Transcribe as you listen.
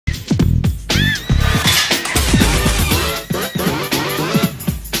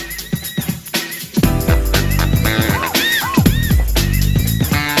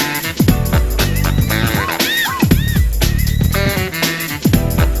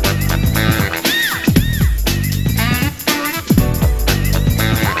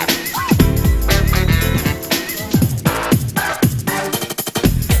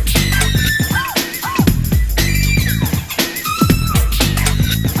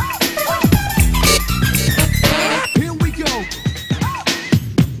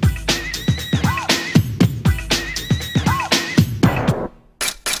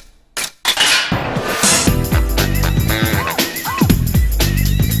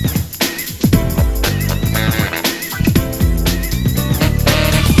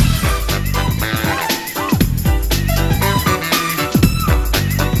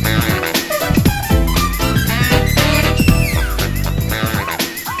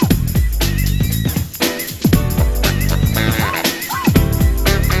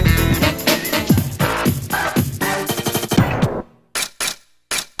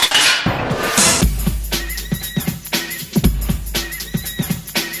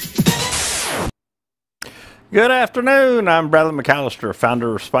Good afternoon. I'm Bradley McCalister,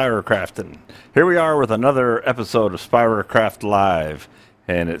 founder of Spiracraft, and here we are with another episode of Spiracraft Live.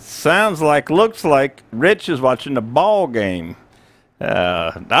 And it looks like Rich is watching the ball game.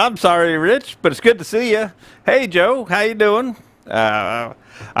 I'm sorry, Rich, but it's good to see you. Hey, Joe, how you doing? I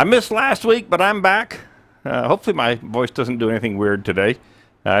missed last week, but I'm back. Hopefully my voice doesn't do anything weird today.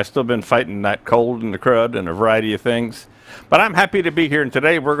 I've still been fighting that cold and the crud and a variety of things. But I'm happy to be here, and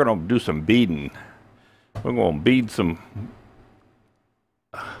today we're going to do some beading. We're going to bead some...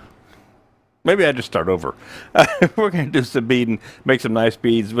 Maybe I just start over. We're going to do some beading, make some nice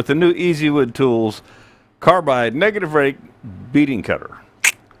beads with the new Easy Wood Tools Carbide negative rake beading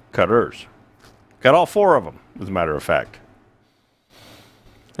cutters. Got all four of them, as a matter of fact.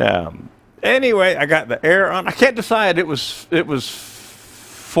 Anyway, I got the air on. I can't decide. It was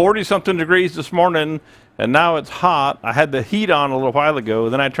 40-something degrees this morning, and now it's hot. I had the heat on a little while ago.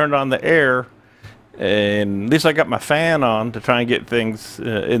 Then I turned on the air. And at least I got my fan on to try and get things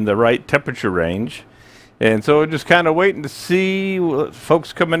in the right temperature range. And so just kind of waiting to see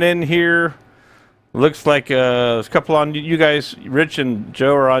folks coming in here. Looks like there's a couple on you guys, Rich and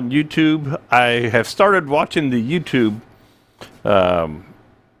Joe, are on YouTube. I have started watching the YouTube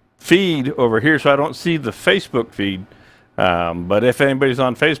feed over here, so I don't see the Facebook feed. But if anybody's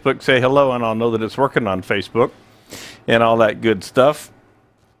on Facebook, say hello, and I'll know that it's working on Facebook and all that good stuff.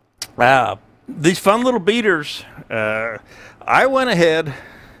 These fun little beaters, I went ahead,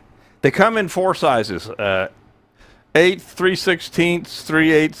 they come in four sizes, 1/8, 3/16,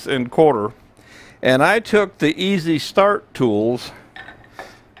 3/8, and quarter. And I took the Easy Start tools,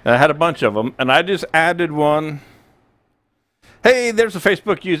 and I had a bunch of them, and I just added one. Hey, there's a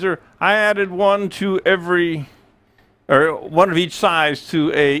Facebook user. I added one to one of each size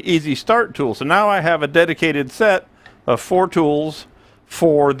to a Easy Start tool. So now I have a dedicated set of 4 tools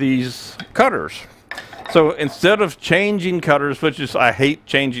for these cutters. So instead of changing cutters, which is, I hate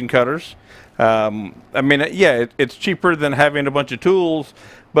changing cutters. I mean, yeah, it's cheaper than having a bunch of tools,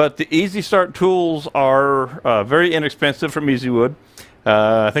 but the Easy Start tools are very inexpensive from Easy Wood.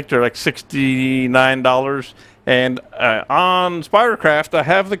 I think they're like $69. And on Spiracraft, I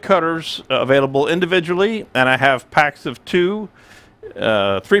have the cutters available individually, and I have packs of 2,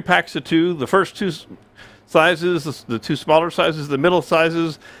 3 packs of 2. The first 2 sizes, the 2 smaller sizes, the middle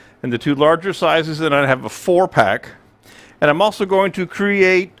sizes, and the 2 larger sizes, and I have a 4-pack. And I'm also going to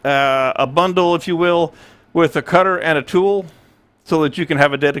create a bundle, if you will, with a cutter and a tool so that you can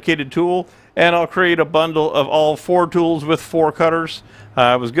have a dedicated tool. And I'll create a bundle of all 4 tools with 4 cutters.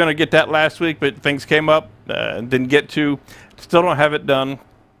 I was going to get that last week, but things came up and didn't get to. Still don't have it done.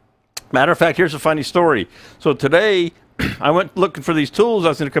 Matter of fact, here's a funny story. So today, I went looking for these tools. I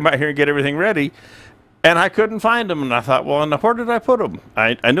was going to come out here and get everything ready. And I couldn't find them, and I thought, well, where did I put them?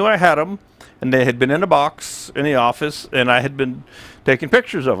 I knew I had them, and they had been in a box in the office, and I had been taking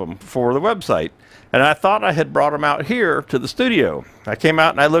pictures of them for the website. And I thought I had brought them out here to the studio. I came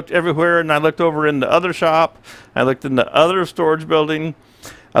out, and I looked everywhere, and I looked over in the other shop. I looked in the other storage building.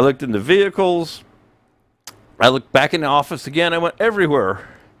 I looked in the vehicles. I looked back in the office again. I went everywhere.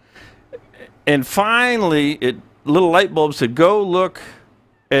 And finally, little light bulb said, go look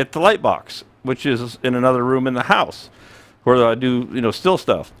at the light box, which is in another room in the house where I do, still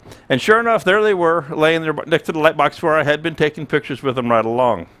stuff. And sure enough, there they were, laying there next to the light box where I had been taking pictures with them right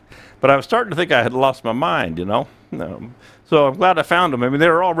along. But I was starting to think I had lost my mind, So I'm glad I found them. I mean, they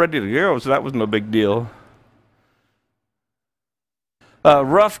were all ready to go, so that was no big deal.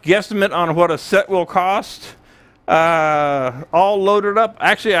 Rough guesstimate on what a set will cost. All loaded up.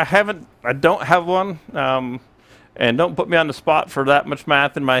 Actually, I don't have one. And don't put me on the spot for that much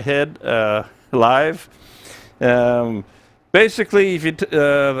math in my head live. Basically, if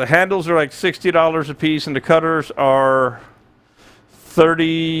the handles are like $60 a piece, and the cutters are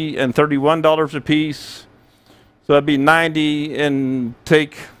 $30 and $31 a piece. So that'd be $90, and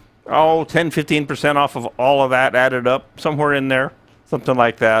take 10-15% off of all of that added up, somewhere in there, something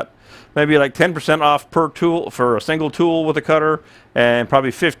like that. Maybe like 10% off per tool for a single tool with a cutter, and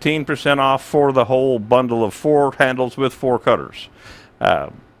probably 15% off for the whole bundle of 4 handles with 4 cutters.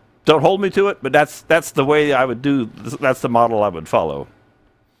 Don't hold me to it, but that's the way I would do. That's the model I would follow.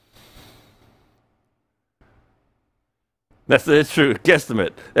 It's true,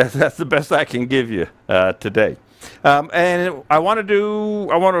 guesstimate. That's the best I can give you today. And I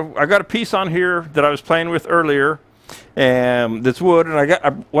got a piece on here that I was playing with earlier. That's wood, and I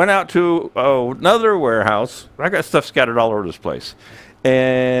went out to another warehouse. I got stuff scattered all over this place,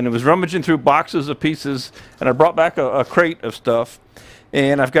 and it was rummaging through boxes of pieces, and I brought back a crate of stuff,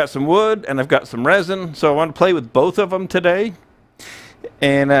 and I've got some wood and I've got some resin, so I want to play with both of them today.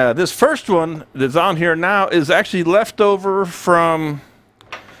 And this first one that's on here now is actually left over from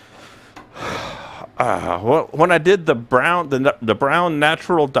well, when I did the brown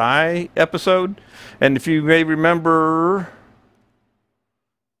natural dye episode. And if you may remember,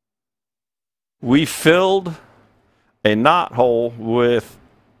 we filled a knot hole with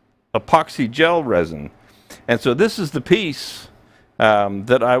epoxy gel resin. And so this is the piece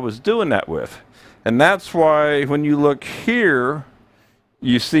that I was doing that with. And that's why when you look here,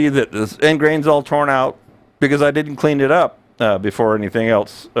 you see that this end grain's all torn out because I didn't clean it up before anything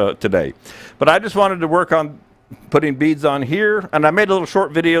else today. But I just wanted to work on putting beads on here. And I made a little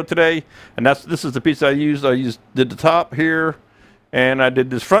short video today. And this is the piece I used. Did the top here, and I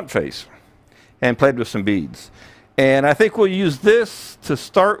did this front face and played with some beads. And I think we'll use this to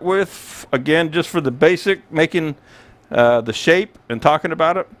start with, again, just for the basic, making the shape and talking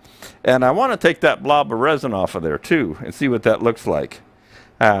about it. And I want to take that blob of resin off of there too and see what that looks like.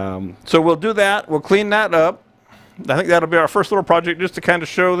 So we'll do that. We'll clean that up. I think that'll be our first little project, just to kind of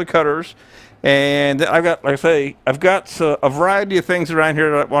show the cutters. And I've got, like I say, I've got a variety of things around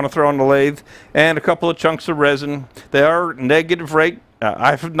here that I want to throw on the lathe, and a couple of chunks of resin. They are negative rake.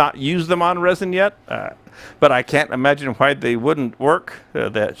 I have not used them on resin yet, but I can't imagine why they wouldn't work.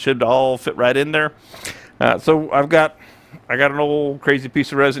 That should all fit right in there. So I got an old crazy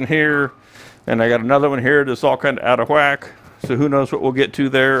piece of resin here, and I got another one here that's all kind of out of whack. So who knows what we'll get to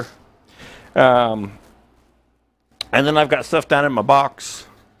there. And then I've got stuff down in my box.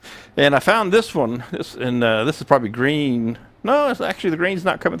 And I found this one. This is probably green. No, it's actually, the green's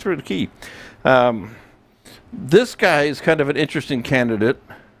not coming through the key. This guy is kind of an interesting candidate.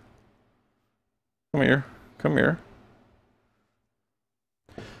 Come here. Come here.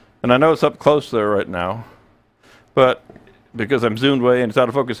 And I know it's up close there right now, but because I'm zoomed way and it's out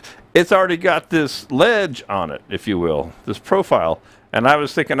of focus, it's already got this ledge on it, if you will, this profile. And I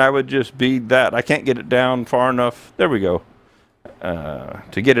was thinking I would just bead that. I can't get it down far enough. There we go.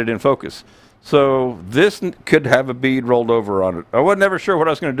 To get it in focus. So this could have a bead rolled over on it. I was never sure what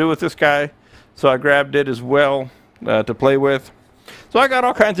I was going to do with this guy, so I grabbed it as well to play with. So I got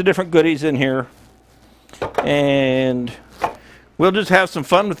all kinds of different goodies in here, and we'll just have some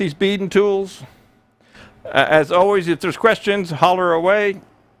fun with these beading tools. As always, if there's questions, holler away.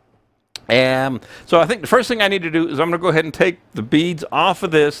 So I think the first thing I need to do is I'm going to go ahead and take the beads off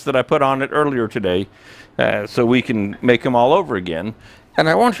of this that I put on it earlier today, so we can make them all over again. And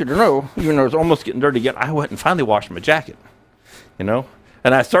I want you to know, even though it's almost getting dirty again, I went and finally washed my jacket, you know.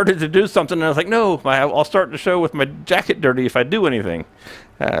 And I started to do something, and I was like, no, I'll start the show with my jacket dirty if I do anything.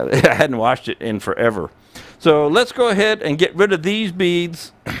 I hadn't washed it in forever. So let's go ahead and get rid of these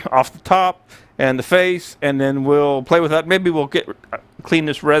beads off the top and the face, and then we'll play with that. Maybe we'll clean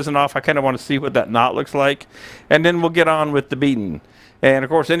this resin off. I kind of want to see what that knot looks like. And then we'll get on with the beading. And, of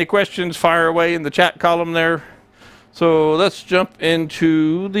course, any questions, fire away in the chat column there. So let's jump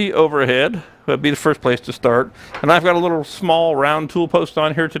into the overhead. That'd be the first place to start. And I've got a little small round tool post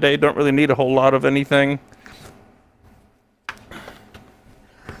on here today. Don't really need a whole lot of anything.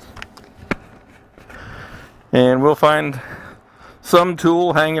 And we'll find some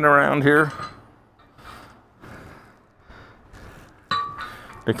tool hanging around here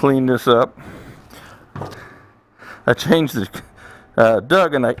to clean this up. I changed the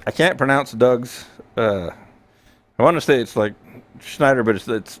Doug, and I can't pronounce Doug's. I want to say it's like Schneider, but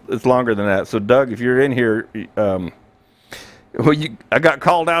it's longer than that. So Doug, if you're in here, I got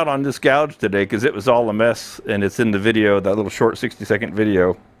called out on this gouge today because it was all a mess, and it's in the video, that little short 60-second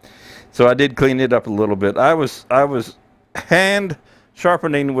video. So I did clean it up a little bit. I was hand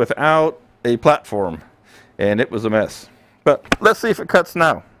sharpening without a platform, and it was a mess. But let's see if it cuts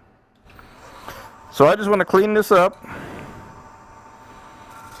now. So I just want to clean this up.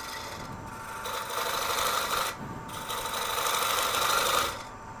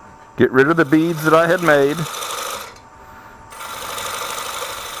 Get rid of the beads that I had made.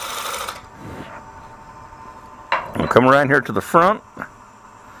 I'll come around here to the front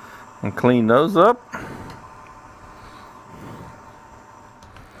and clean those up.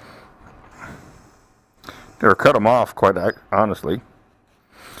 Or cut them off, quite honestly.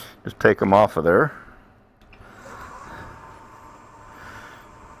 Just take them off of there.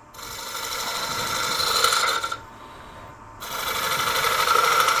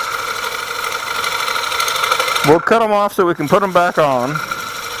 We'll cut them off so we can put them back on.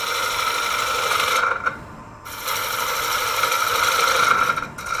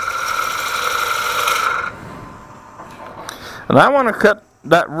 And I want to cut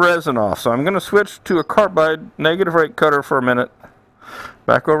that resin off, so I'm going to switch to a Carbide negative rake cutter for a minute.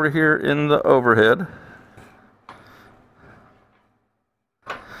 Back over here in the overhead.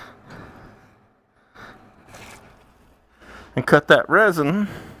 and cut that resin.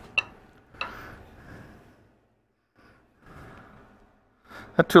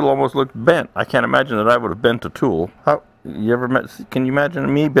 That tool almost looked bent. I can't imagine that I would have bent a tool. How, you ever can you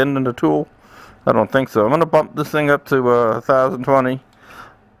imagine me bending a tool? I don't think so. I'm going to bump this thing up to 1020.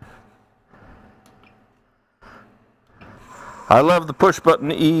 I love the push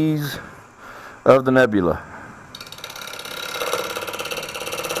button ease of the Nebula.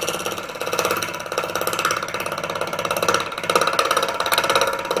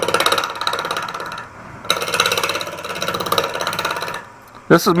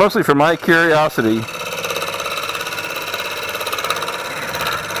 This is mostly for my curiosity.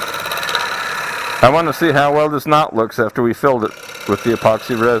 I want to see how well this knot looks after we filled it with the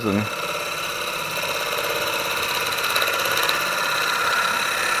epoxy resin.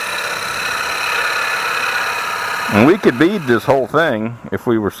 And we could bead this whole thing if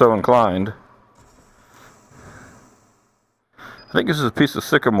we were so inclined. I think this is a piece of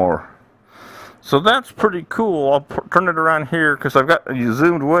sycamore. So that's pretty cool. I'll turn it around here because I've got you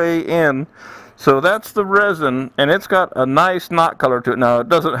zoomed way in. So that's the resin, and it's got a nice knot color to it. Now it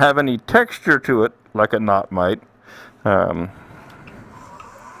doesn't have any texture to it like a knot might. We'll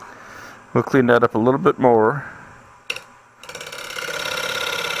clean that up a little bit more.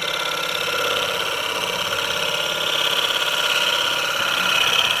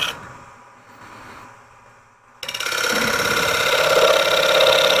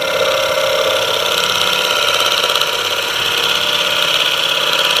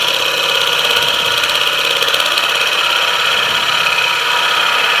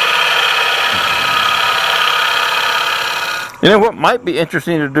 You know what might be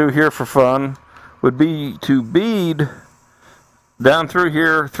interesting to do here for fun would be to bead down through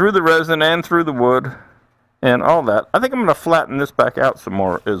here, through the resin and through the wood and all that. I think I'm going to flatten this back out some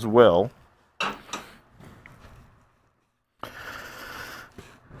more as well.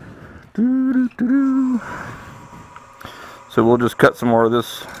 So we'll just cut some more of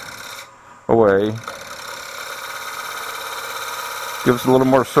this away. Give us a little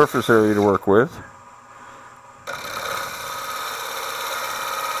more surface area to work with.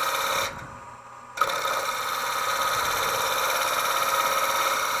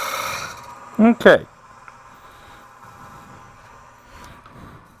 Okay.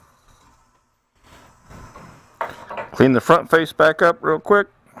 Clean the front face back up real quick.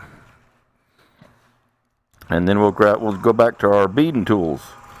 And then we'll go back to our beading tools.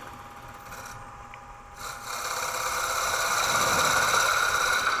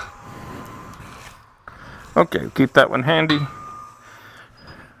 Okay, keep that one handy.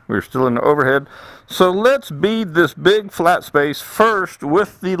 We're still in the overhead. So let's bead this big flat space first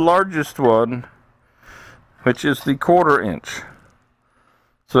with the largest one, which is the 1/4 inch.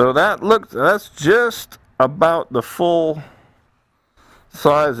 So that's just about the full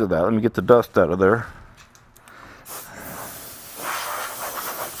size of that. Let me get the dust out of there.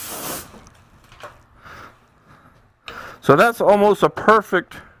 So that's almost a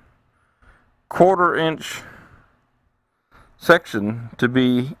perfect 1/4 inch section to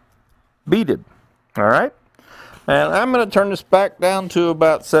be beaded. All right, and I'm going to turn this back down to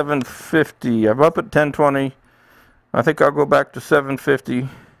about 750. I'm up at 1020. I think I'll go back to 750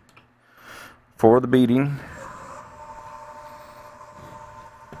 for the beading.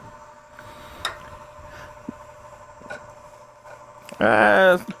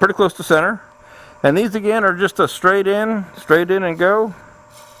 Pretty close to center. And these again are just a straight in and go.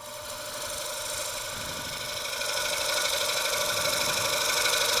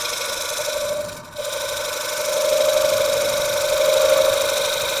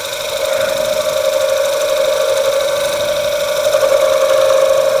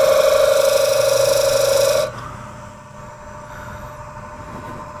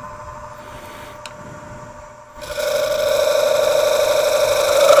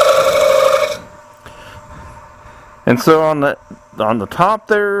 And so on the top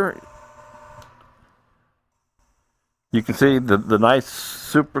there, you can see the nice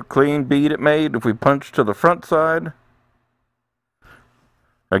super clean bead it made. If we punch to the front side,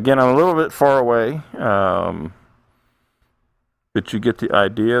 again I'm a little bit far away, but you get the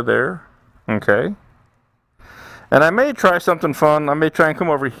idea there. Okay. And I may try something fun. I may try and come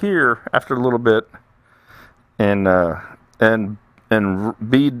over here after a little bit and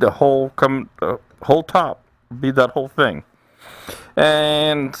bead the whole whole top. Bead that whole thing.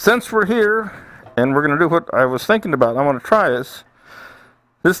 And since we're here and we're going to do what I was thinking about, I want to try this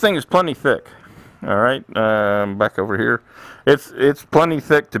thing is plenty thick. All right, back over here, it's plenty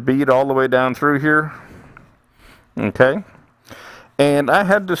thick to bead all the way down through here. Okay, and I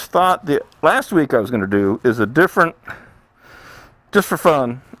had this thought that last week I was going to do is a different just for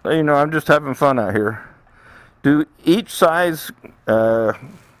fun, you know, I'm just having fun out here. Do each size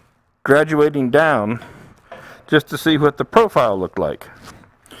graduating down just to see what the profile looked like.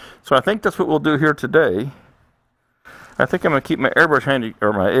 So I think that's what we'll do here today. I think I'm going to keep my airbrush handy,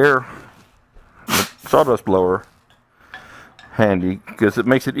 or my sawdust blower handy, because it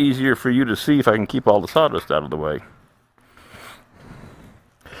makes it easier for you to see if I can keep all the sawdust out of the way.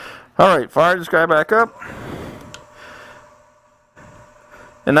 Alright, fire this guy back up.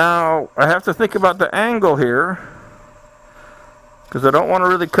 And now I have to think about the angle here, because I don't want to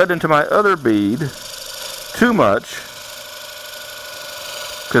really cut into my other bead too much,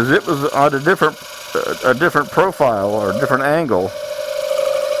 because it was on a different profile or a different angle.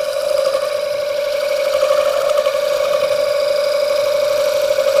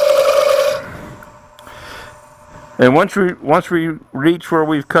 And once we reach where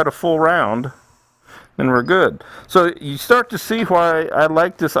we've cut a full round, then we're good. So you start to see why I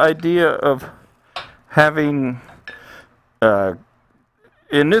like this idea of having,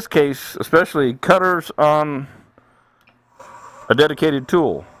 in this case especially, cutters on a dedicated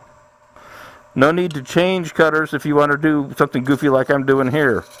tool. No need to change cutters if you want to do something goofy like I'm doing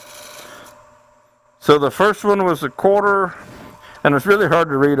here. So the first one was a 1/4, and it's really hard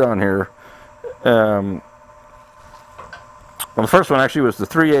to read on here. Well, the first one actually was the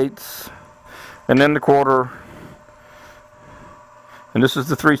 3/8, and then the 1/4, and this is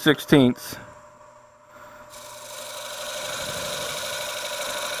the 3/16.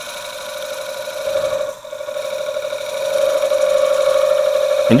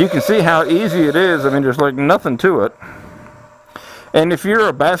 And you can see how easy it is. I mean, there's like nothing to it. And if you're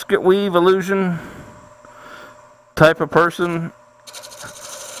a basket weave illusion type of person,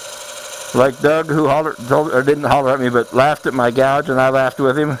 like Doug, who didn't holler at me, but laughed at my gouge, and I laughed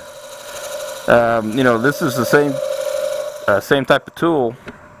with him. You know, this is the same type of tool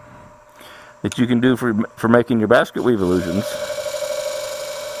that you can do for making your basket weave illusions.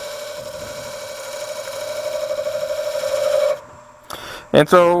 And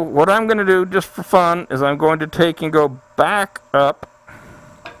so what I'm going to do just for fun is I'm going to take and go back up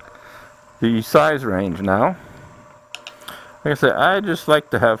the size range now. Like I said, I just like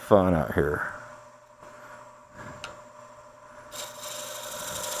to have fun out here.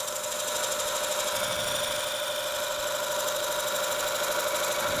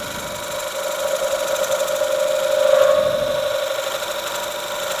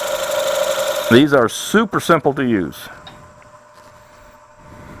 These are super simple to use.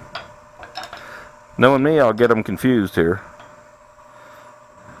 Knowing me, I'll get them confused here.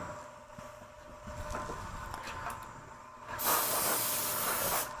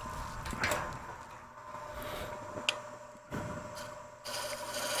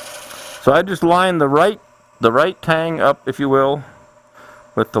 So I just line the right tang up, if you will,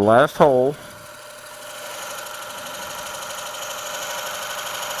 with the last hole.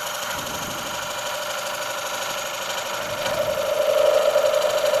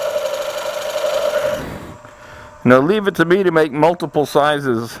 Now leave it to me to make multiple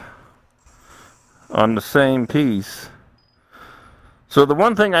sizes on the same piece. So the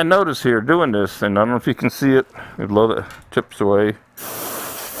one thing I notice here doing this, and I don't know if you can see it, below the chips away.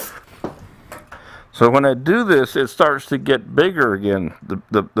 So when I do this, it starts to get bigger again.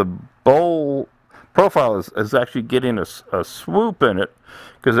 The bowl profile is actually getting a swoop in it,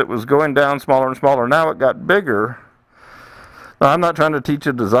 because it was going down smaller and smaller. Now it got bigger. Now, I'm not trying to teach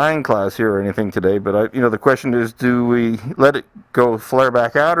a design class here or anything today, but you know, the question is, do we let it go flare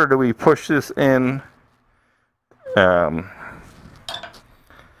back out, or do we push this in to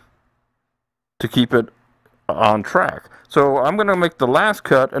keep it on track? So I'm going to make the last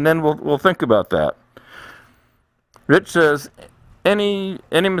cut, and then we'll think about that. Rich says, any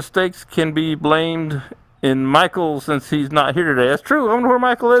mistakes can be blamed in Michael since he's not here today. That's true. I wonder where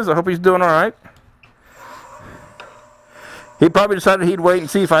Michael is. I hope he's doing all right. He probably decided he'd wait and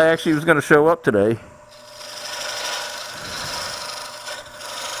see if I actually was going to show up today.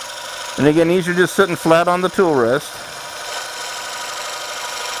 And again, these are just sitting flat on the tool rest.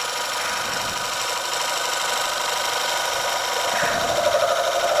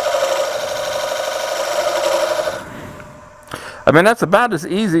 I mean, that's about as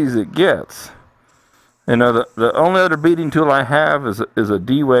easy as it gets. You know, the only other beading tool I have is a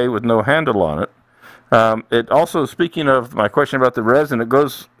D-Way with no handle on it. It also, speaking of my question about the resin, it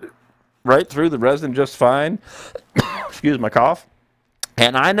goes right through the resin just fine. Excuse my cough.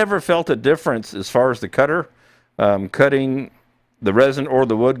 And I never felt a difference as far as the cutter cutting the resin or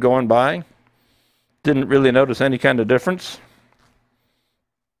the wood going by. Didn't really notice any kind of difference.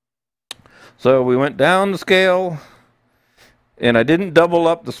 So we went down the scale. And I didn't double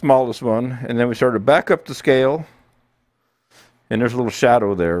up the smallest one, and then we started back up the scale, and there's a little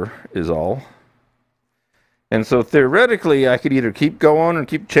shadow there is all. And so theoretically I could either keep going or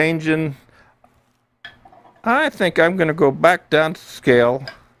keep changing. I think I'm going to go back down to scale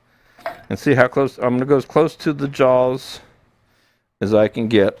and see how close. I'm going to go as close to the jaws as I can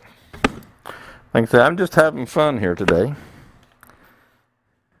get. Like I said, I'm just having fun here today.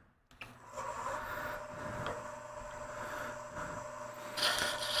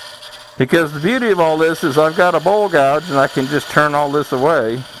 Because the beauty of all this is I've got a bowl gouge and I can just turn all this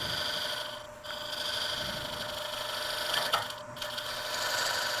away.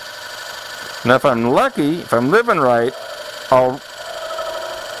 Now if I'm lucky, if I'm living right, I'll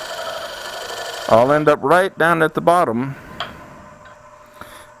end up right down at the bottom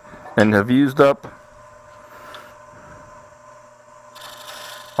and have used up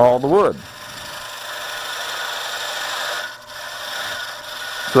all the wood.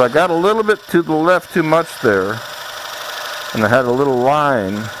 So I got a little bit to the left too much there, and I had a little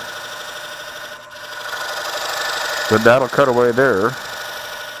line, but that'll cut away there.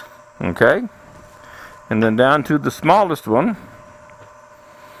 Okay, and then down to the smallest one.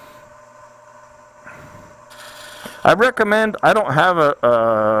 I recommend, I don't have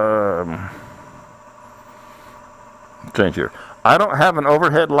change here. I don't have an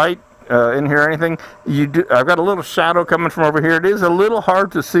overhead light in here or anything. I've got a little shadow coming from over here. It is a little hard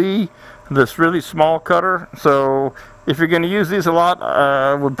to see this really small cutter, so if you're going to use these a lot,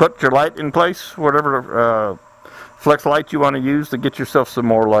 would put your light in place, whatever flex light you want to use to get yourself some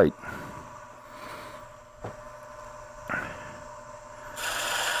more light.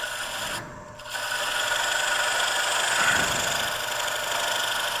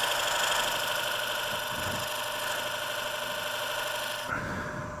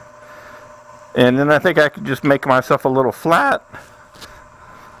 And then I think I could just make myself a little flat.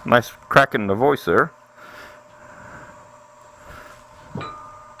 Nice crack in the voice there.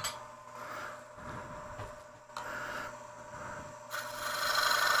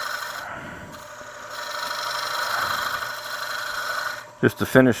 Just to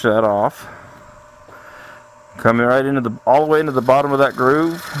finish that off. Coming right into all the way into the bottom of that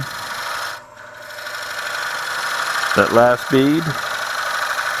groove. That last bead.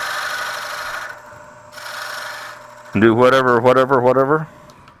 Do whatever.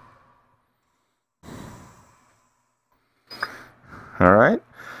 All right.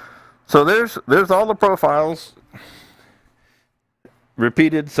 So there's all the profiles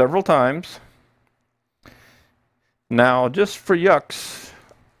repeated several times. Now, just for yucks,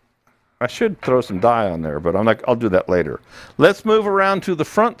 I should throw some dye on there, but I'll do that later. Let's move around to the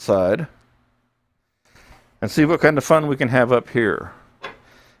front side and see what kind of fun we can have up here.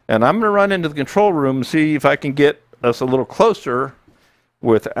 And I'm going to run into the control room and see if I can get us a little closer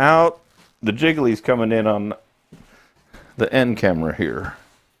without the jigglies coming in on the end camera here.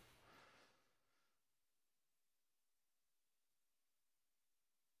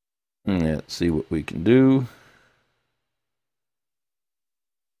 And let's see what we can do.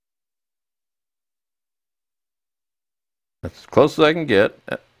 That's as close as I can get.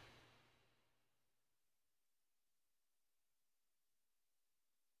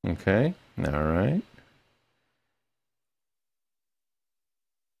 Okay, all right.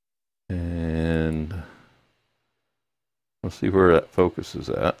 And we'll see where that focus is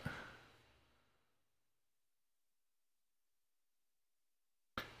at.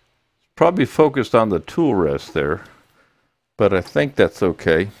 It's probably focused on the tool rest there, but I think that's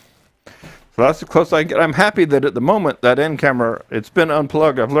okay. So that's as close as I can get. I'm happy that at the moment that end camera, it's been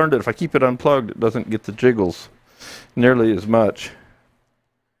unplugged. I've learned that if I keep it unplugged, it doesn't get the jiggles nearly as much.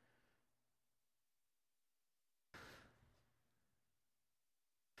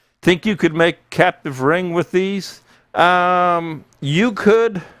 Think you could make captive ring with these? You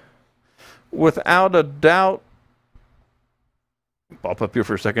could, without a doubt. Pop up here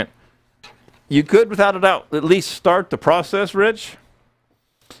for a second. You could, without a doubt, at least start the process, Rich.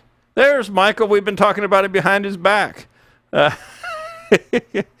 There's Michael. We've been talking about it behind his back. Hey,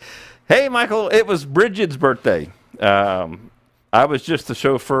 Michael, it was Bridget's birthday. I was just the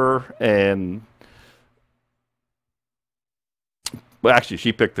chauffeur, and well, actually,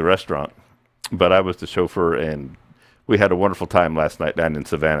 she picked the restaurant, but I was the chauffeur, and we had a wonderful time last night down in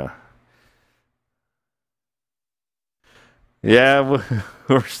Savannah. Yeah,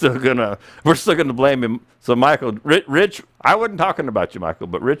 we're still gonna blame him. So, Michael, Rich, I wasn't talking about you, Michael,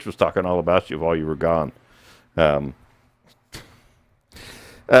 but Rich was talking all about you while you were gone. So,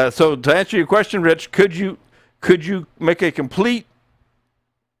 to answer your question, Rich, could you make a complete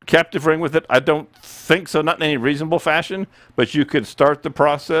captive ring with it? I don't think so, not in any reasonable fashion, but you could start the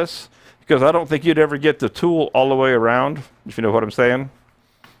process, because I don't think you'd ever get the tool all the way around, if you know what I'm saying.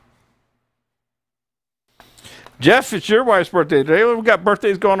 Jeff, it's your wife's birthday today. We've got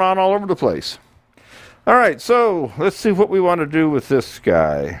birthdays going on all over the place. All right, so let's see what we want to do with this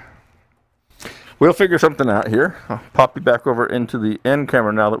guy. We'll figure something out here. I'll pop you back over into the end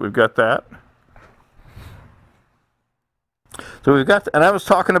camera now that we've got that. So we've got, and I was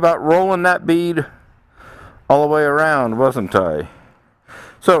talking about rolling that bead all the way around, wasn't I?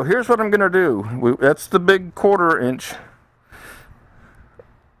 So here's what I'm going to do. That's the big 1/4 inch.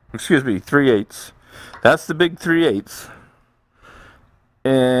 Excuse me, 3/8. That's the big 3/8.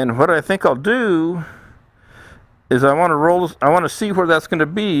 And what I think I'll do is I want to see where that's going to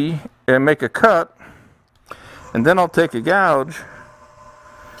be and make a cut, and then I'll take a gouge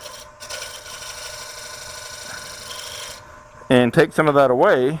and take some of that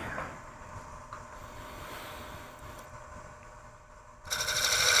away.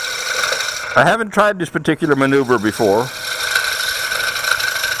 I haven't tried this particular maneuver before,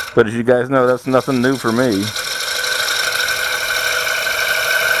 but as you guys know, that's nothing new for me.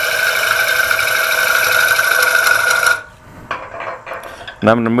 And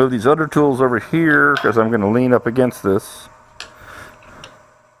I'm going to move these other tools over here because I'm going to lean up against this.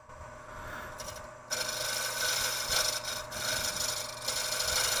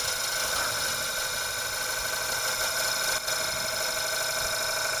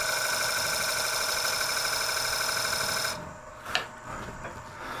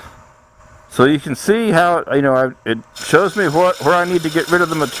 So you can see how, it shows me where I need to get rid of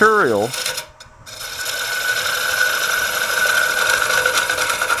the material.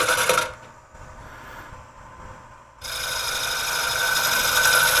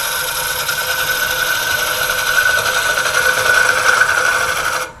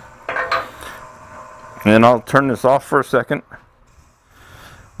 And I'll turn this off for a second.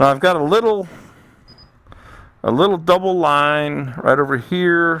 Now I've got a little double line right over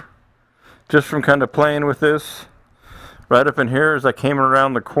here, just from kind of playing with this. Right up in here as I came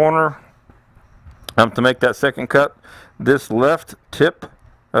around the corner to make that second cut, this left tip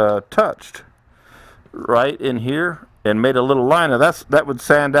touched right in here and made a little line. Now that would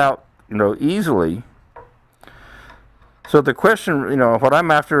sand out, easily. So the question, what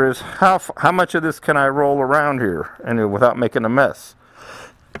I'm after is how much of this can I roll around here and without making a mess.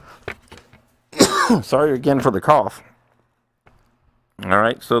 Sorry again for the cough. All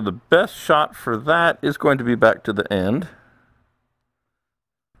right, so the best shot for that is going to be back to the end.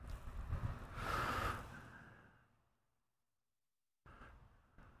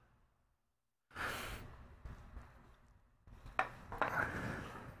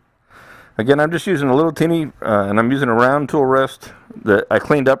 Again, I'm just using a little teeny, and I'm using a round tool rest that I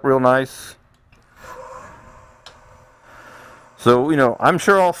cleaned up real nice. So, I'm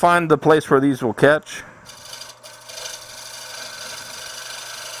sure I'll find the place where these will catch.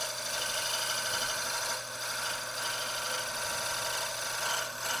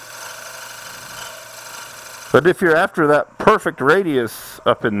 But if you're after that perfect radius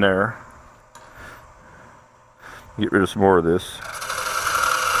up in there, get rid of some more of this.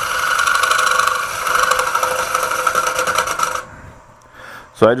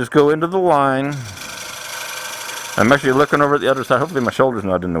 So I just go into the line. I'm actually looking over at the other side. Hopefully my shoulder's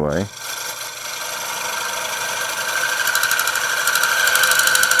not in the way.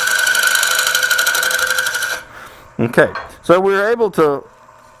 Okay, so we were able to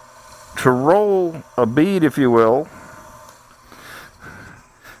roll a bead, if you will,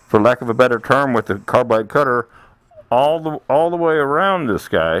 for lack of a better term, with the carbide cutter all the way around this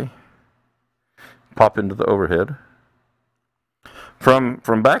guy. Pop into the overhead.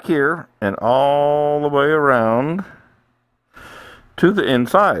 From back here and all the way around to the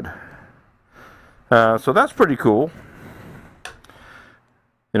inside. So that's pretty cool.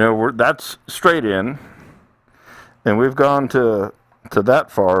 That's straight in, and we've gone to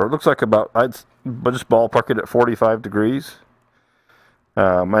that far. It looks like I'd just ballpark it at 45 degrees.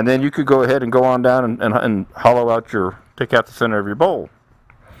 And then you could go ahead and go on down and hollow out take out the center of your bowl.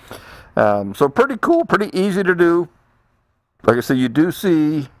 So pretty cool, pretty easy to do. Like I said, you do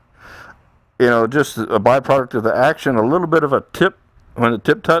see, just a byproduct of the action, a little bit of a tip when the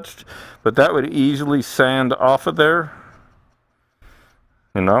tip touched, but that would easily sand off of there,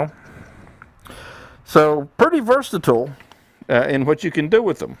 So pretty versatile in what you can do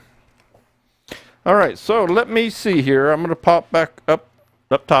with them. All right, so let me see here. I'm going to pop back up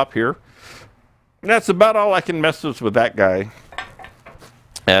top here. That's about all I can mess with that guy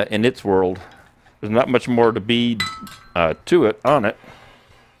in its world. There's not much more to bead to it on it.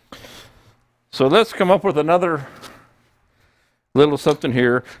 So let's come up with another little something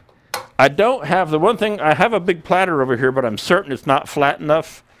here. I don't have the one thing, I have a big platter over here, but I'm certain it's not flat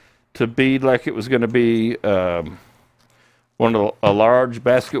enough to be like it was going to be one of a large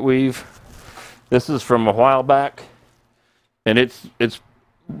basket weave. This is from a while back, and it's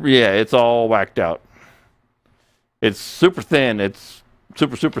all whacked out. It's super thin. It's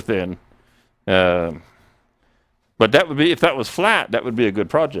super thin. But that would be, if that was flat, that would be a good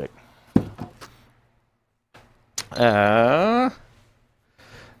project.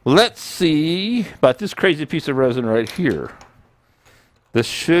 Let's see about this crazy piece of resin right here. This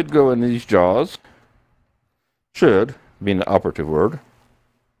should go in these jaws. Should, being the operative word.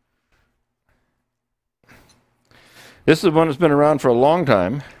 This is one that's been around for a long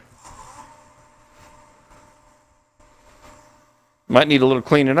time. Might need a little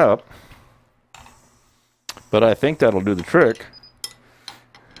cleaning up, but I think that'll do the trick.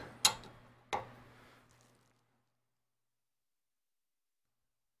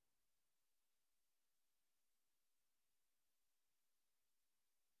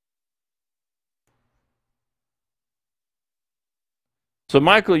 So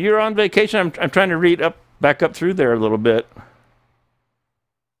Michael, you're on vacation. I'm trying to read back up through there a little bit.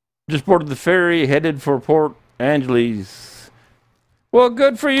 Just boarded the ferry, headed for Port Angeles. Well,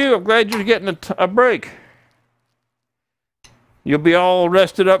 good for you. I'm glad you're getting a break. You'll be all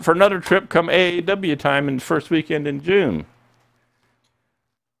rested up for another trip come AAW time in the first weekend in June.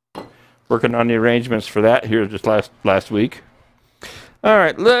 Working on the arrangements for that here just last week. All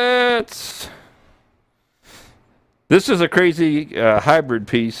right, this is a crazy hybrid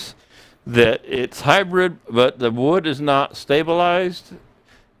piece that it's hybrid, but the wood is not stabilized.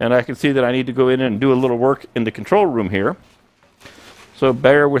 And I can see that I need to go in and do a little work in the control room here. So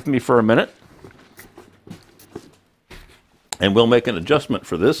bear with me for a minute. And we'll make an adjustment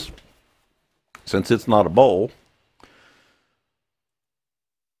for this, since it's not a bowl.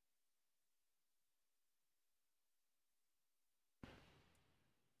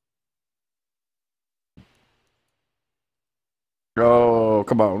 Oh,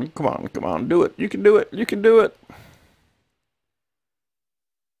 come on, do it. You can do it, you can do it.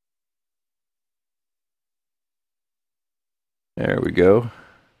 There we go.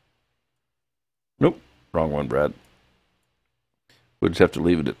 Nope, wrong one, Brad. We'll just have to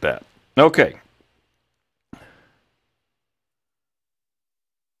leave it at that. Okay.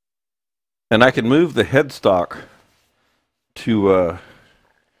 And I can move the headstock to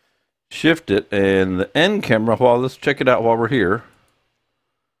shift it, and the end camera, let's check it out while we're here.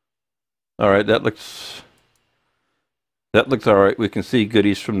 All right, that looks all right. We can see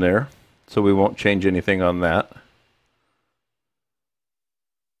goodies from there, so we won't change anything on that.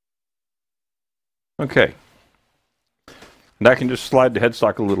 Okay. And I can just slide the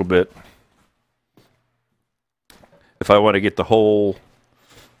headstock a little bit if I want to get the whole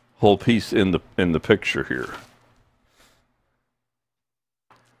piece in the picture here.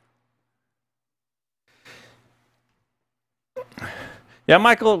 Yeah,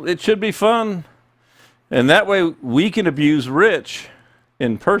 Michael, it should be fun. And that way we can abuse Rich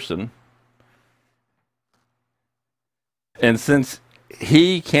in person. And since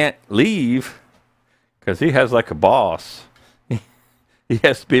he can't leave, because he has like a boss, he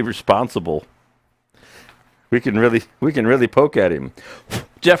has to be responsible. We can really poke at him.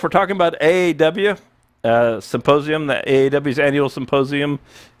 Jeff, we're talking about AAW symposium, the AAW's annual symposium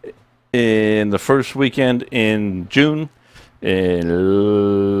in the first weekend in June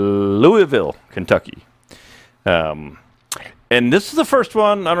in Louisville, Kentucky. And this is the first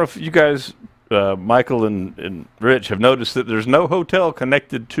one. I don't know if you guys, Michael and Rich, have noticed that there's no hotel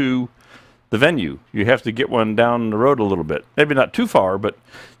connected to the venue. You have to get one down the road a little bit. Maybe not too far, but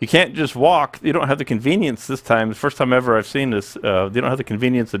you can't just walk. You don't have the convenience this time. The first time ever I've seen this, you don't have the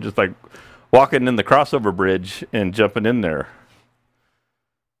convenience of just like walking in the crossover bridge and jumping in there.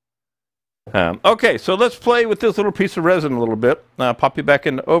 Okay, so let's play with this little piece of resin a little bit. I'll pop you back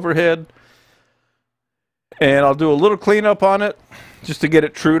into overhead, and I'll do a little cleanup on it just to get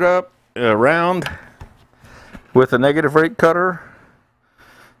it trued up around with a negative rake cutter.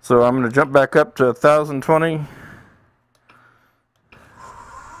 So I'm going to jump back up to 1020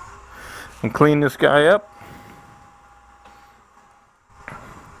 and clean this guy up.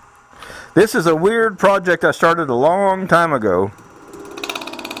 This is a weird project I started a long time ago,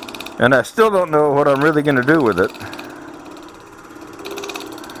 and I still don't know what I'm really going to do with it.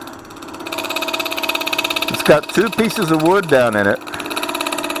 It's got 2 pieces of wood down in it.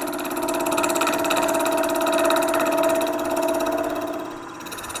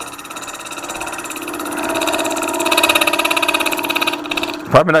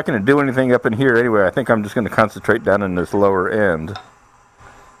 Probably not going to do anything up in here anyway. I think I'm just going to concentrate down in this lower end.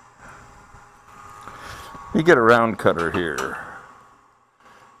 You get a round cutter here.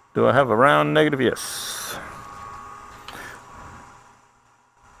 Do I have a round negative? Yes.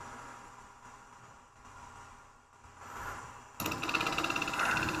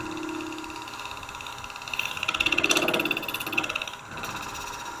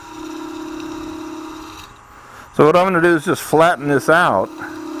 So what I'm going to do is just flatten this out.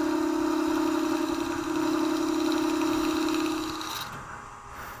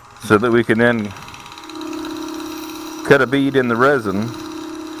 So that we can then cut a bead in the resin.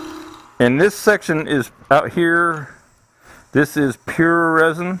 And this section is out here. This is pure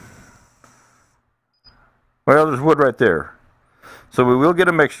resin. Well, there's wood right there. So we will get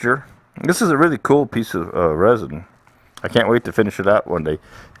a mixture. This is a really cool piece of resin. I can't wait to finish it out one day.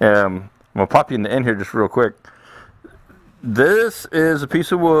 I'm going to pop you in the end here just real quick. This is a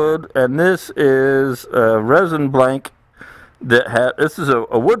piece of wood, and this is a resin blank that had, this is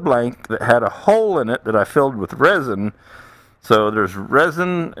a wood blank that had a hole in it that I filled with resin. So there's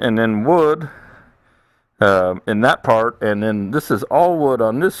resin and then wood in that part, and then this is all wood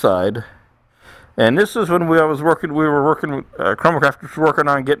on this side. And this is when we were working, Chromacraft was working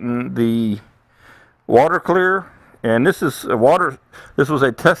on getting the water clear. And this is this was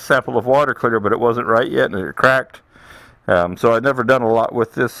a test sample of water clear, but it wasn't right yet, and it cracked. So I'd never done a lot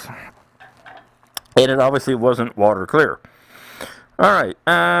with this, and it obviously wasn't water clear. All right,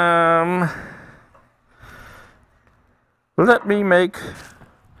 let me make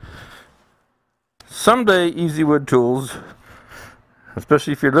someday easy wood tools,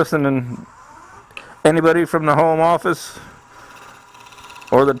 especially if you're listening, anybody from the home office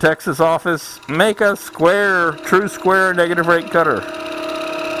or the Texas office, make a square, true square negative rake cutter.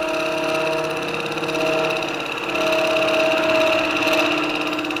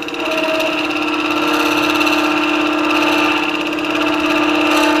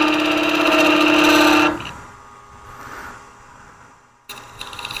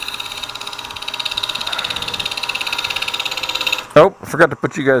 Oh, I forgot to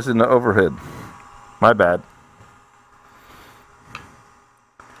put you guys in the overhead. My bad.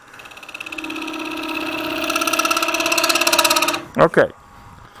 Okay.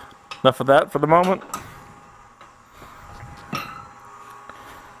 Enough of that for the moment.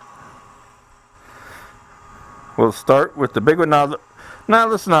 We'll start with the big one. Now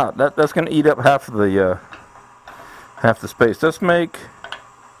let's not. That's going to eat up half the space. Let's make a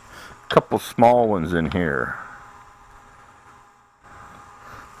couple small ones in here.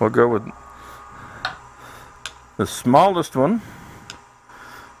 We'll go with the smallest one,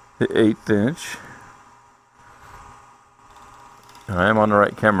 the 1/8 inch. I am on the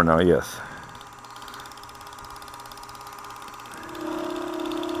right camera now, yes.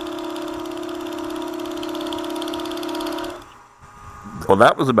 Well,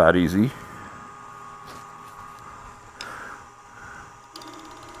 that was about easy.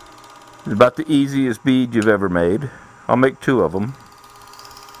 It's about the easiest bead you've ever made. I'll make 2 of them.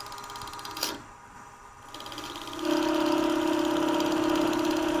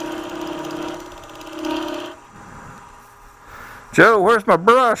 Joe, where's my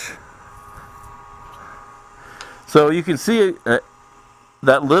brush? So you can see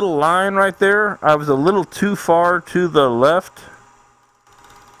that little line right there. I was a little too far to the left.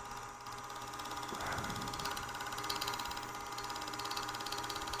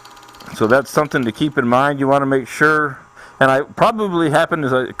 So that's something to keep in mind. You want to make sure, and I probably happened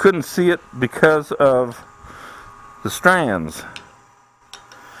is I couldn't see it because of the strands.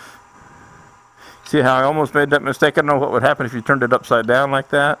 See how I almost made that mistake? I don't know what would happen if you turned it upside down like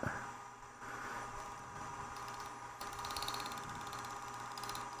that.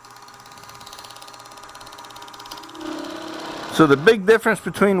 So the big difference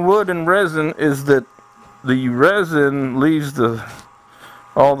between wood and resin is that the resin leaves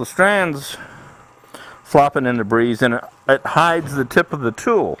all the strands flopping in the breeze, and it hides the tip of the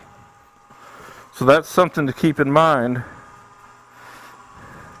tool. So that's something to keep in mind.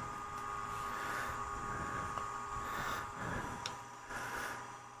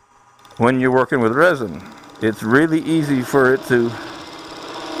 When you're working with resin, it's really easy for it to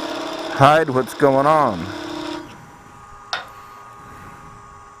hide what's going on.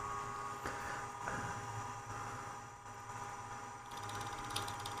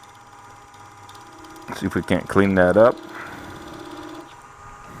 See if we can't clean that up.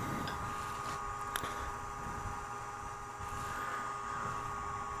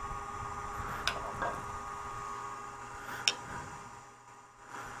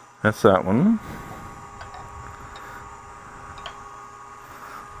 That's that one.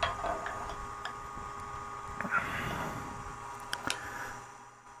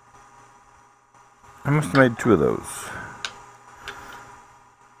 must have made 2 of those.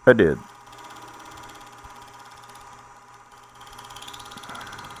 I did.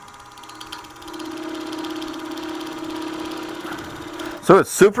 So it's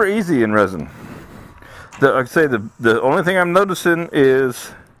super easy in resin. Like I say, the only thing I'm noticing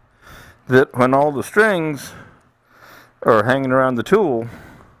is that when all the strings are hanging around the tool,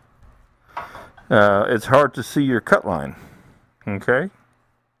 it's hard to see your cut line. Okay?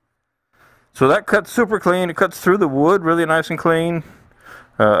 So that cuts super clean. It cuts through the wood really nice and clean.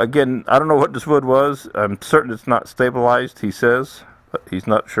 Again, I don't know what this wood was. I'm certain it's not stabilized, he says. But he's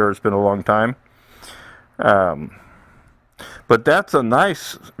not sure. It's been a long time. But that's a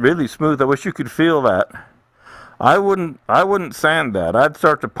nice, really smooth. I wish you could feel that. I wouldn't sand that. I'd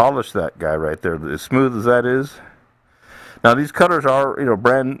start to polish that guy right there, as smooth as that is. Now these cutters are, you know,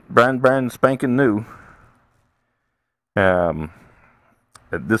 brand spanking new.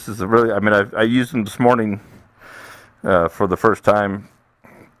 This is a really, I mean, I used them this morning for the first time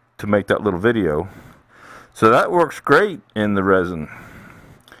to make that little video. So that works great in the resin.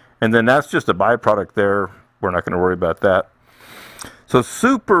 And then that's just a byproduct there. We're not going to worry about that. So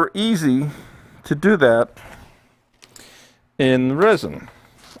super easy to do that in resin.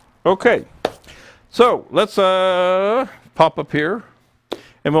 Okay, so let's pop up here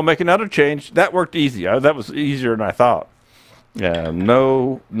and we'll make another change. That worked easy. That was easier than I thought. Yeah,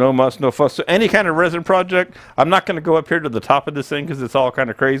 no muss, no fuss. So any kind of resin project, I'm not going to go up here to the top of this thing because it's all kind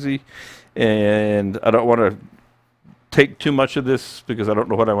of crazy, and I don't want to take too much of this because I don't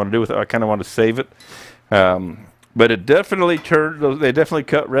know what I want to do with it. I kind of want to save it. But it definitely they definitely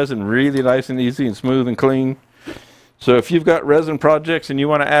cut resin really nice and easy and smooth and clean. So if you've got resin projects and you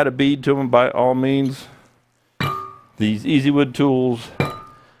want to add a bead to them, by all means, these Easy Wood tools,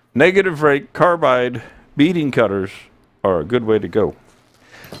 negative rake, carbide, beading cutters are a good way to go.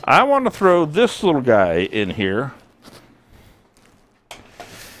 I want to throw this little guy in here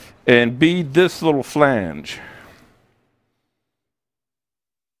and bead this little flange.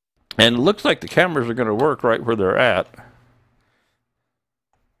 And it looks like the cameras are going to work right where they're at.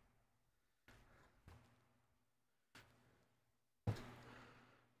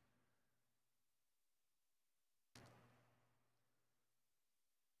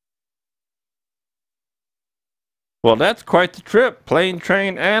 Well, that's quite the trip. Plane,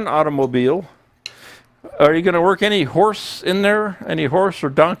 train, and automobile. Are you going to work any horse in there? Any horse or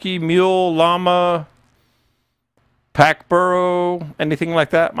donkey, mule, llama, pack burro, anything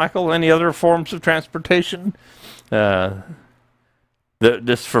like that, Michael? Any other forms of transportation?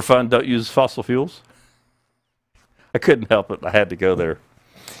 Just for fun, don't use fossil fuels. I couldn't help it. I had to go there.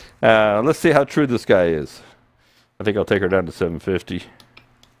 Let's see how true this guy is. I think I'll take her down to 750.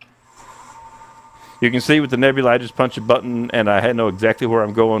 You can see with the nebula, I just punch a button and I know exactly where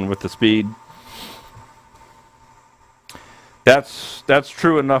I'm going with the speed. That's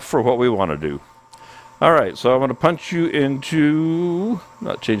true enough for what we want to do. All right, so I'm going to punch you into,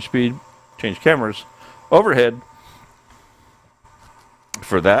 not change speed, change cameras, overhead.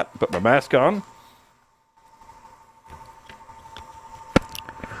 For that, put my mask on.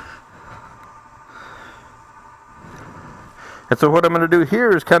 And so what I'm going to do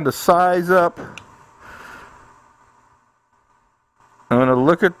here is kind of size up. I'm going to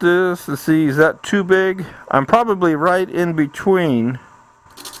look at this and see, is that too big? I'm probably right in between.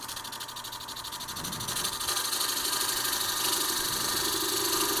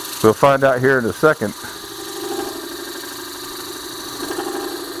 We'll find out here in a second.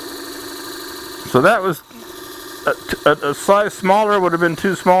 So that was a size smaller would have been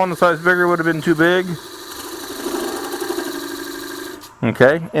too small, and a size bigger would have been too big.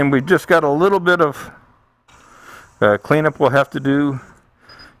 Okay, and we've just got a little bit of cleanup we'll have to do.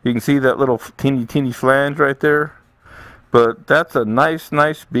 You can see that little teeny flange right there. But that's a nice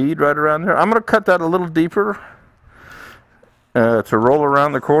bead right around there. I'm going to cut that a little deeper to roll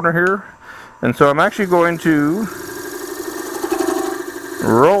around the corner here. And so I'm actually going to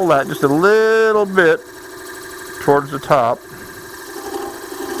roll that just a little bit towards the top.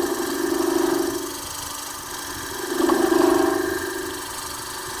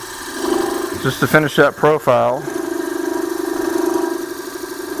 Just to finish that profile.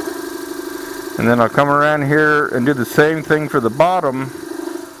 And then I'll come around here and do the same thing for the bottom.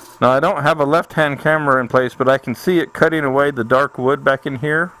 Now I don't have a left-hand camera in place, but I can see it cutting away the dark wood back in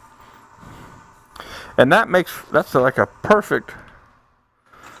here. And that's like a perfect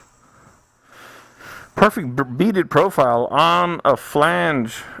beaded profile on a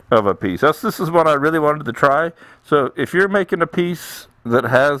flange of a piece. This is what I really wanted to try. So if you're making a piece that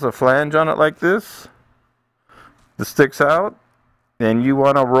has a flange on it like this, that sticks out, and you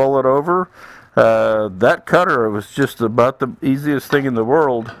want to roll it over, That cutter was just about the easiest thing in the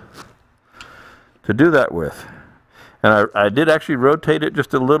world to do that with. And I did actually rotate it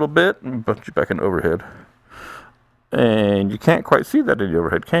just a little bit and put you back in overhead. And you can't quite see that in the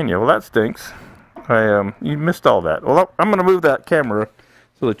overhead, can you? Well, that stinks. You missed all that. Well, I'm going to move that camera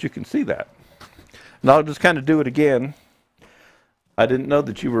so that you can see that. And I'll just kind of do it again. I didn't know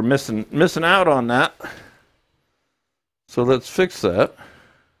that you were missing out on that. So let's fix that.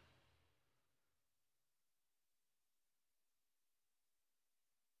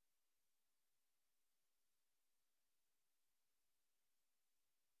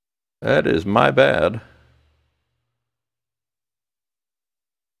 That is my bad.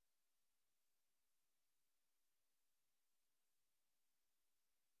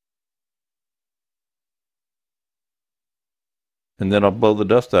 And then I'll blow the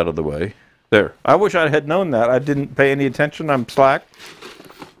dust out of the way. There. I wish I had known that. I didn't pay any attention. I'm slack.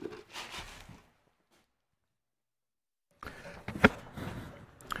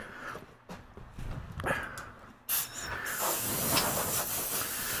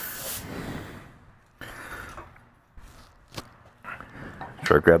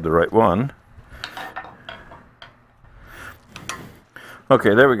 Try to grab the right one.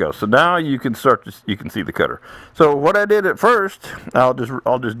 Okay, there we go. So now you can start to, you can see the cutter. So what I did at first, I'll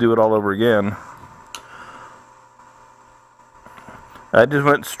just do it all over again. I just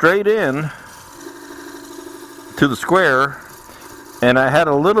went straight in to the square, and I had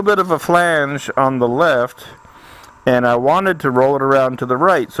a little bit of a flange on the left, and I wanted to roll it around to the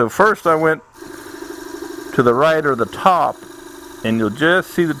right. So first I went to the right or the top, and you'll just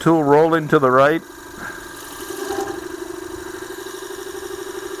see the tool rolling to the right.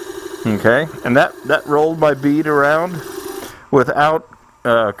 Okay, and that rolled my bead around without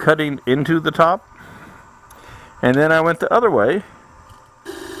cutting into the top. And then I went the other way.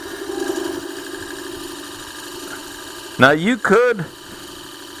 Now you could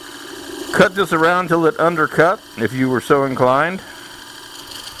cut this around till it undercut if you were so inclined.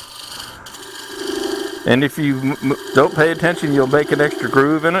 And if you don't pay attention, you'll make an extra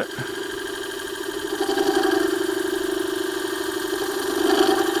groove in it.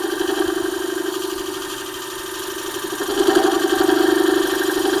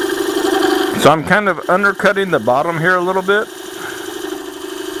 So I'm kind of undercutting the bottom here a little bit.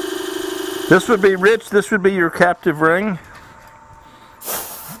 This would be rich, this would be your captive ring.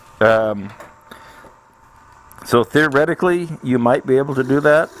 So theoretically, you might be able to do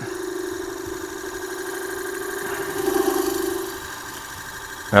that.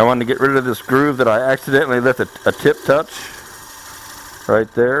 I wanted to get rid of this groove that I accidentally left a tip touch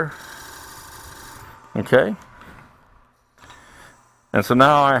right there. Okay. And so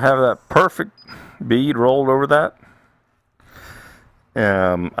now I have that perfect bead rolled over that.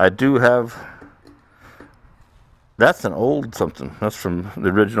 I do have, that's an old something. That's from the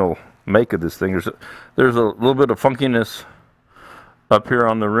original make of this thing. There's a little bit of funkiness up here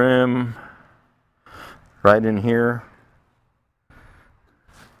on the rim, right in here.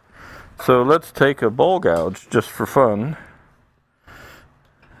 So let's take a bowl gouge just for fun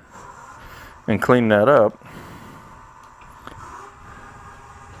and clean that up.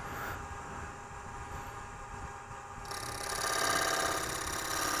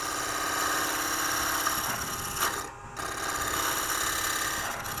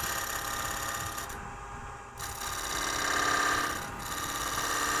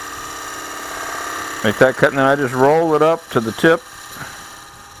 Make that cut, and then I just roll it up to the tip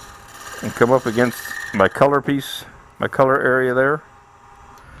and come up against my color piece, my color area there.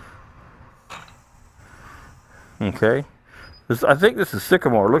 Okay. I think this is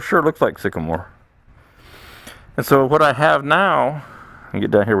sycamore. Sure looks like sycamore. And so what I have now, I can get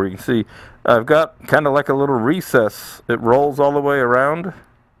down here where you can see, I've got kind of like a little recess. It rolls all the way around.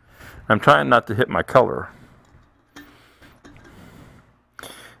 I'm trying not to hit my color.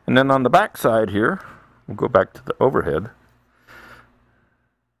 And then on the back side here, we'll go back to the overhead.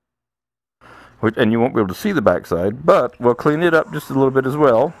 And you won't be able to see the back side, but we'll clean it up just a little bit as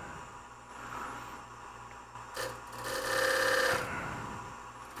well.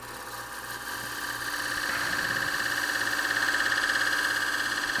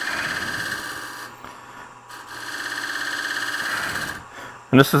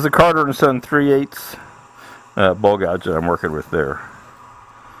 And this is the Carter & Son 3/8 bowl gouge that I'm working with there.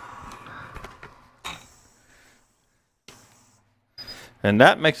 And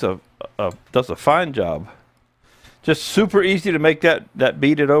that makes does a fine job. Just super easy to make that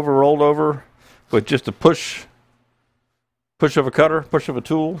beaded over, rolled over with just a push of a cutter, push of a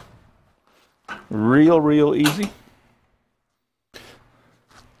tool. Real easy.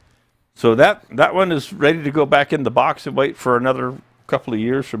 So that one is ready to go back in the box and wait for another couple of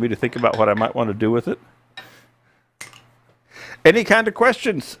years for me to think about what I might want to do with it. Any kind of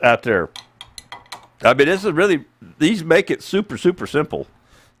questions out there? I mean, this is really, these make it super, super simple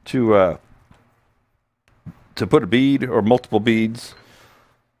to put a bead or multiple beads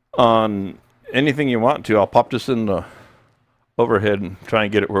on anything you want to. I'll pop this in the overhead and try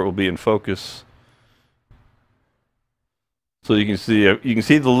and get it where it will be in focus. So you can see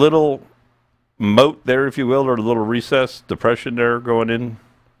the little moat there, if you will, or the little recess depression there going in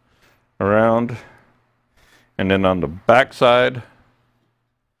around. And then on the back side,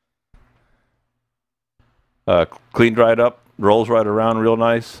 clean dried up, rolls right around real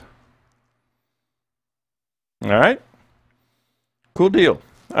nice. All right, cool deal.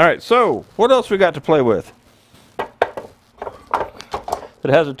 All right, so what else we got to play with?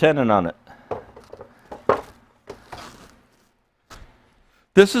 It has a tenon on it.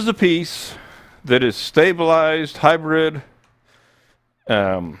 This is a piece that is stabilized, hybrid,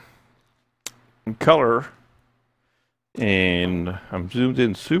 in color, and I'm zoomed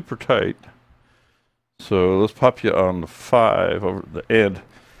in super tight. So let's pop you on the 5 over the end.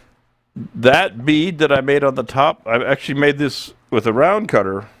 That bead that I made on the top, I actually made this with a round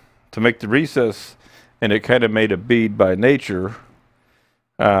cutter to make the recess, and it kind of made a bead by nature.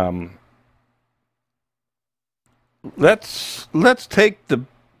 Let's take the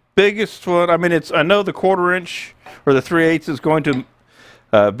biggest one. I mean, I know the 1/4 inch or the 3/8 is going to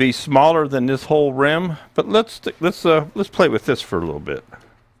be smaller than this whole rim, but let's play with this for a little bit.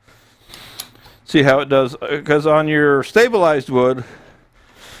 See how it does, because on your stabilized wood,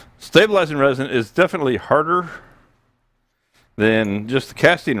 stabilizing resin is definitely harder than just the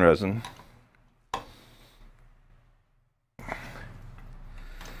casting resin.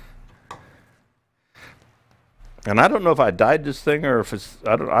 And I don't know if I dyed this thing or if it's,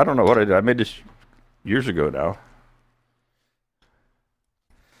 I don't know what I did. I made this years ago now.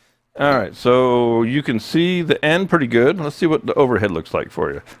 All right, so you can see the end pretty good. Let's see what the overhead looks like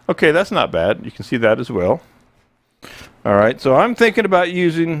for you. Okay, that's not bad. You can see that as well. All right, so I'm thinking about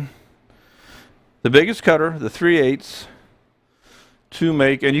using the biggest cutter, the 3/8, to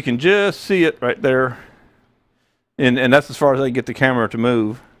make, and you can just see it right there. And that's as far as I can get the camera to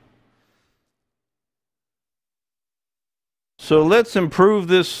move. So let's improve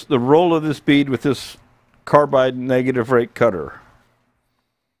the roll of this bead with this carbide negative rake cutter.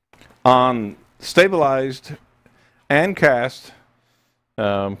 On stabilized and cast,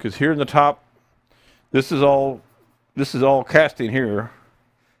 because here in the top, this is all casting here,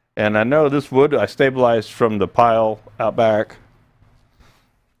 and I know this wood I stabilized from the pile out back.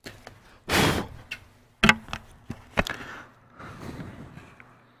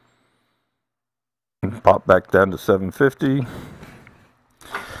 Pop back down to 750,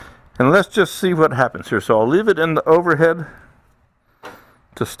 and let's just see what happens here. So I'll leave it in the overhead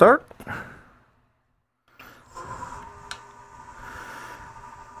to start.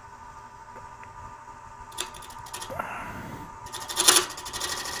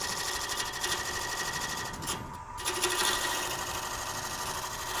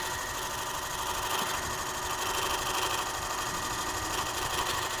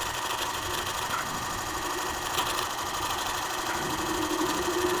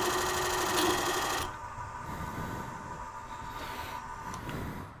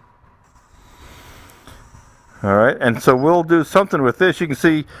 All right, and so we'll do something with this. You can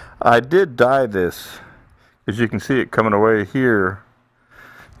see I did dye this, as you can see it coming away here.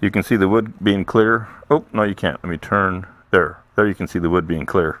 You can see the wood being clear. Oh, no, you can't. Let me turn there. There you can see the wood being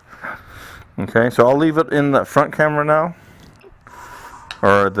clear. Okay, so I'll leave it in the front camera now,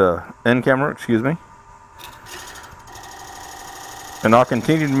 or the end camera, excuse me. And I'll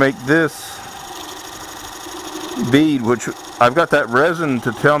continue to make this bead, which I've got that resin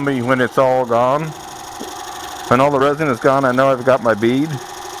to tell me when it's all gone. When all the resin is gone, I know I've got my bead.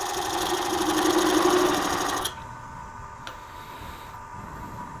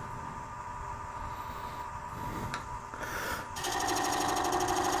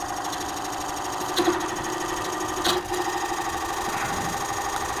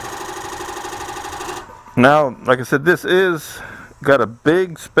 Now, like I said, this is got a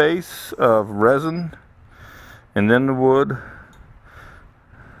big space of resin and then the wood.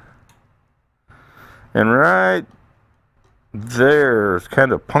 And right there, it's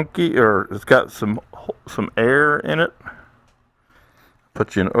kind of punky, or it's got some air in it.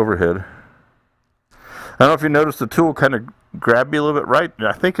 Put you in overhead. I don't know if you noticed the tool kind of grabbed you a little bit right.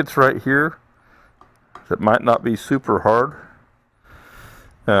 I think it's right here. It might not be super hard.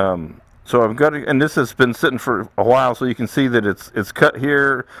 So So I've got it, and this has been sitting for a while, so you can see that it's cut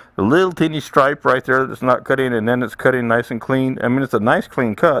here, a little teeny stripe right there that's not cutting, and then it's cutting nice and clean. I mean, it's a nice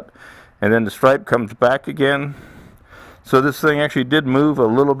clean cut, and then the stripe comes back again. So this thing actually did move a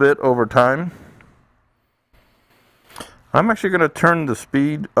little bit over time. I'm actually going to turn the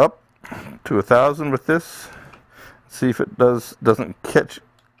speed up to 1,000 with this. See if it doesn't catch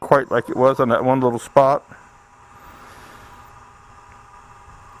quite like it was on that one little spot.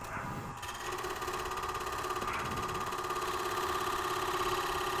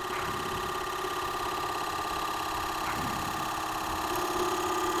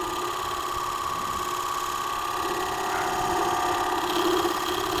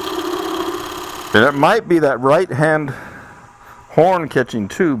 And it might be that right hand horn catching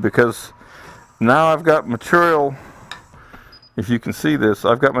too, because now I've got material, if you can see this,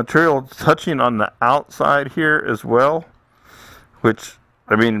 I've got material touching on the outside here as well, which,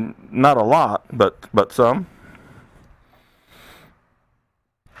 I mean, not a lot, but some.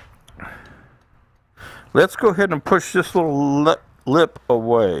 Let's go ahead and push this little lip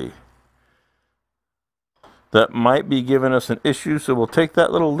away. That might be giving us an issue, so we'll take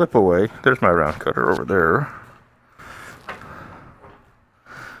that little lip away. There's my round cutter over there.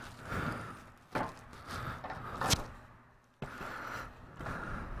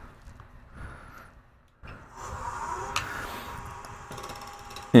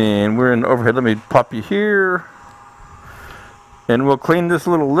 And we're in overhead. Let me pop you here. And we'll clean this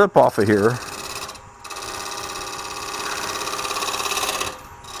little lip off of here.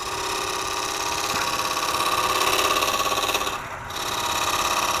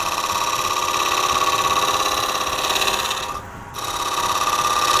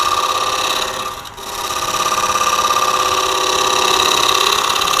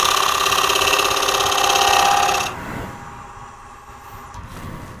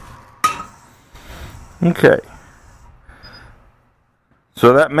 Okay,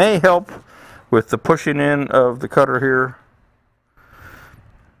 so that may help with the pushing in of the cutter here.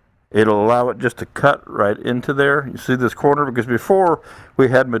 It'll allow it just to cut right into there. You see this corner, because before we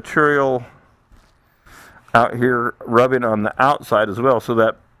had material out here rubbing on the outside as well, so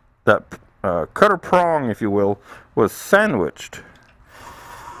that cutter prong, if you will, was sandwiched.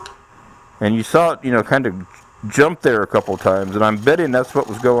 And you saw it, you know, kind of jump there a couple times, and I'm betting that's what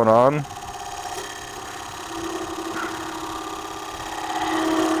was going on.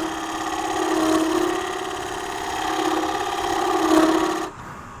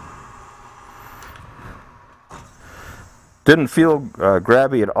 Didn't feel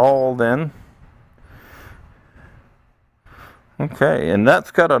grabby at all then. Okay, and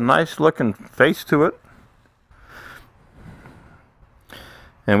that's got a nice looking face to it.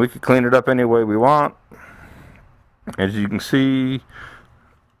 And we could clean it up any way we want. As you can see,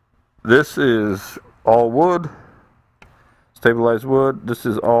 this is all wood, stabilized wood. This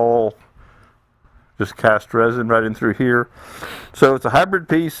is all just cast resin right in through here. So it's a hybrid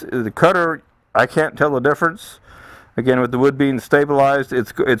piece. The cutter, I can't tell the difference. Again, with the wood being stabilized,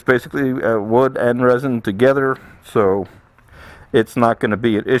 it's basically wood and resin together, so it's not going to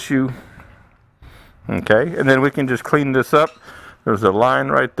be an issue. Okay, and then we can just clean this up. There's a line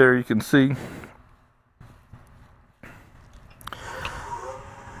right there you can see.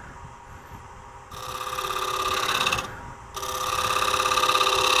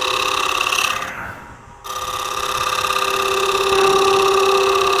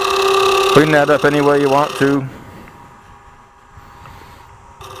 Clean that up any way you want to.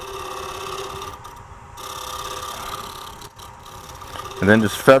 And then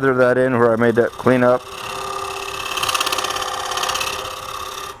just feather that in where I made that clean up.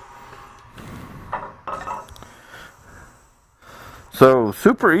 So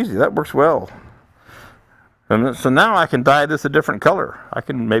super easy, that works well. And so now I can dye this a different color. I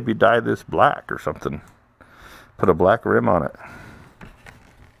can maybe dye this black or something. Put a black rim on it.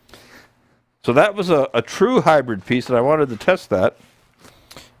 So that was a true hybrid piece, and I wanted to test that.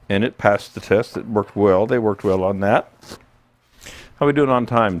 And it passed the test. It worked well. They worked well on that. How are we doing on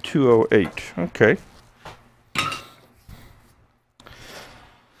time? 2:08. Okay.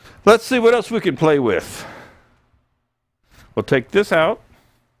 Let's see what else we can play with. We'll take this out.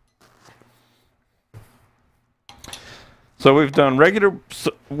 So we've done regular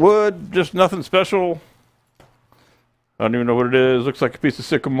wood, just nothing special. I don't even know what it is. Looks like a piece of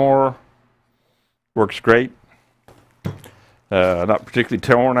sycamore. Works great. Not particularly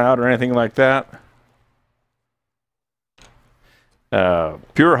torn out or anything like that.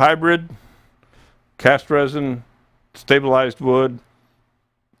 Pure hybrid, cast resin, stabilized wood,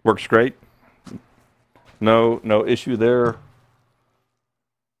 works great. No issue there.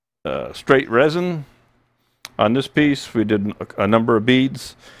 straight resin on this piece. We did a number of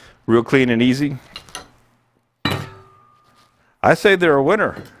beads, real clean and easy. I say they're a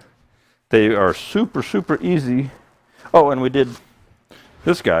winner. They are super, super easy. Oh, and we did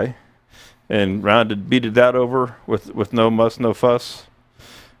this guy and beaded that over with no muss, no fuss.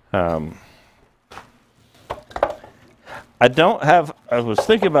 I was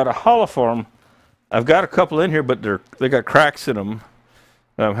thinking about a hollow form. I've got a couple in here, but they got cracks in them.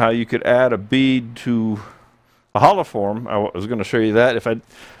 How you could add a bead to a hollow form. I was going to show you that. If I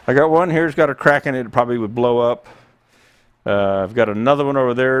got one here, it's got a crack in it. It probably would blow up. I've got another one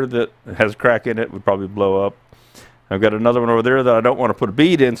over there that has a crack in it. Would probably blow up. I've got another one over there that I don't want to put a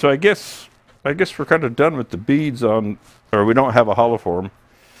bead in. So I guess we're kind of done with the beads on, or we don't have a hollow form.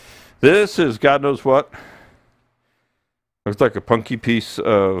 This is God knows what. Looks like a punky piece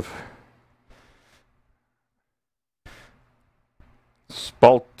of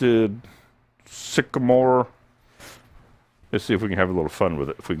spalted sycamore. Let's see if we can have a little fun with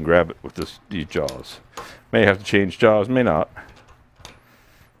it. If we can grab it with these jaws. May have to change jaws, may not.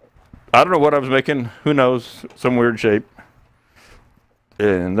 I don't know what I was making. Who knows? Some weird shape.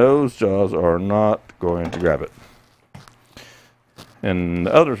 And those jaws are not going to grab it. And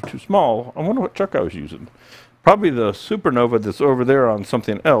the others are too small. I wonder what chuck I was using. Probably the Supernova that's over there on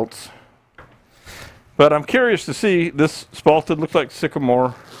something else. But I'm curious to see. This spalted looks like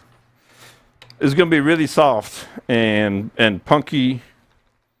sycamore. Is going to be really soft and punky.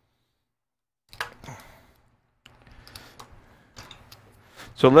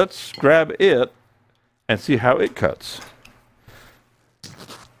 So let's grab it and see how it cuts.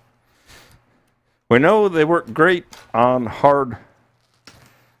 We know they work great on hard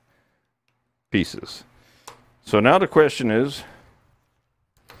pieces. So now the question is,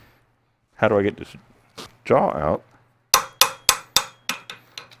 how do I get this jaw out?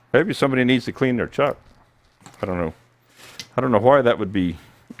 Maybe somebody needs to clean their chuck. I don't know. I don't know why that would be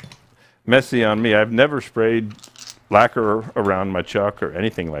messy on me. I've never sprayed lacquer around my chuck or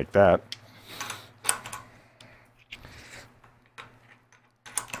anything like that.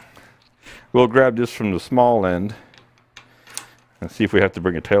 We'll grab this from the small end and see if we have to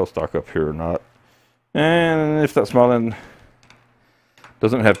bring a tailstock up here or not. And if that small end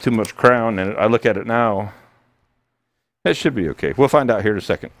doesn't have too much crown in it, I look at it now, it should be okay. We'll find out here in a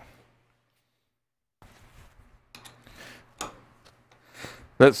second.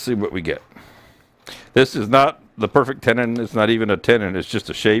 Let's see what we get. This is not the perfect tenon. It's not even a tenon. It's just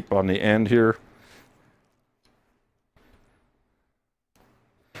a shape on the end here.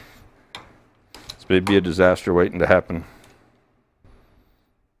 This may be a disaster waiting to happen.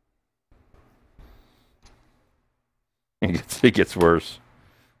 It gets worse.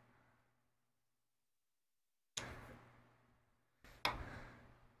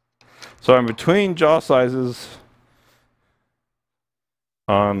 So I'm between jaw sizes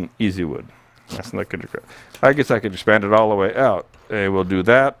on easy wood. That's not good. I guess I could expand it all the way out. And we'll do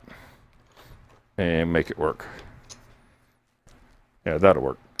that and make it work. Yeah, that'll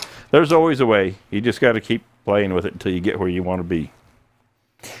work. There's always a way. You just got to keep playing with it until you get where you want to be.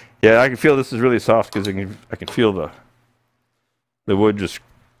 Yeah, I can feel this is really soft because I can feel the wood just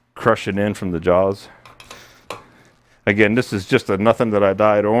crushing in from the jaws. Again, this is just a nothing that I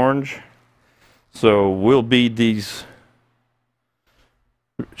dyed orange. So we'll bead these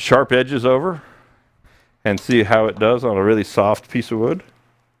sharp edges over and see how it does on a really soft piece of wood.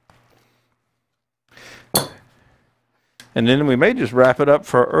 And then we may just wrap it up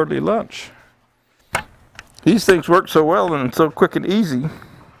for our early lunch. These things work so well and so quick and easy.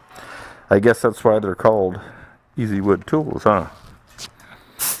 I guess that's why they're called easy wood tools, huh?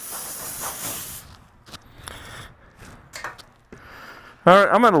 All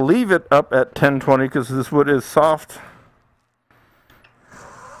right, I'm going to leave it up at 1020 because this wood is soft.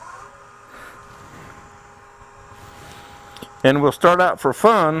 And we'll start out for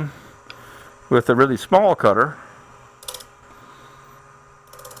fun with a really small cutter.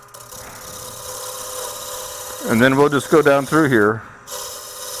 And then we'll just go down through here.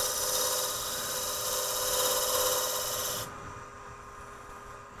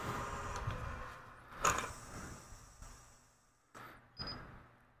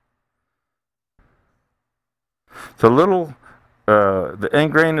 It's a little, the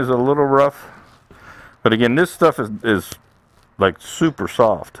end grain is a little rough, but again, this stuff is like super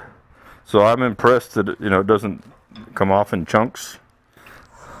soft. So I'm impressed that it doesn't come off in chunks.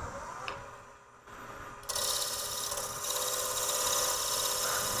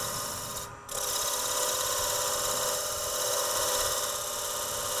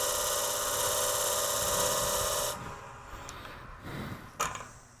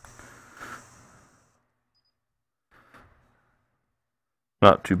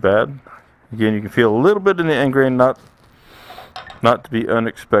 Not too bad. Again, you can feel a little bit in the end grain, not to be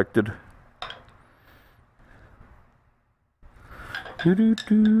unexpected.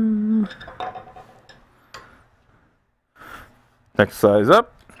 Doo-doo-doo. Next size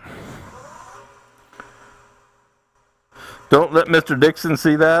up. Don't let Mr. Dixon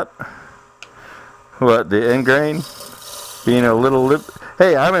see that. What, the end grain being a little lip.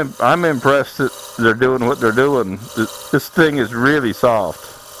 Hey, I'm impressed that they're doing what they're doing. This thing is really soft.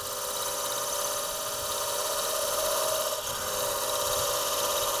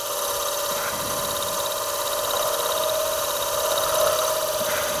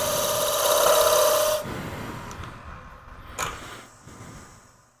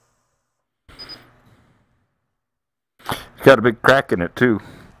 Got a big crack in it too.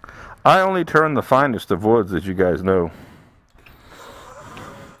 I only turn the finest of woods, as you guys know.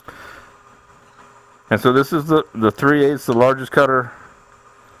 And so this is the 3/8, the largest cutter.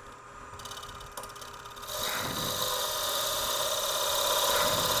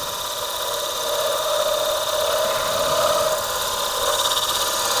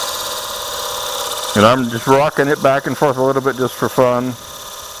 And I'm just rocking it back and forth a little bit just for fun.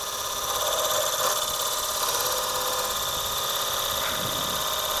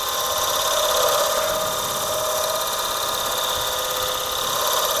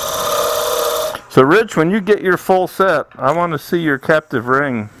 So Rich, when you get your full set, I want to see your captive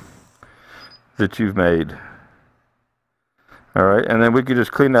ring that you've made. All right, and then we could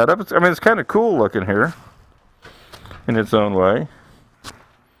just clean that up. I mean, it's kind of cool looking here in its own way.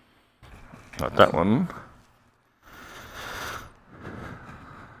 Not that one.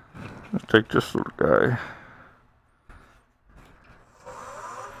 Let's take this little guy.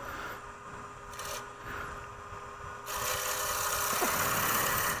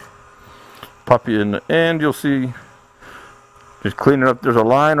 Pop you in the end, you'll see, just clean it up. There's a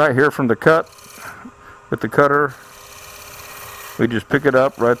line right here from the cut with the cutter. We just pick it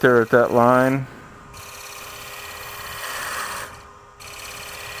up right there at that line.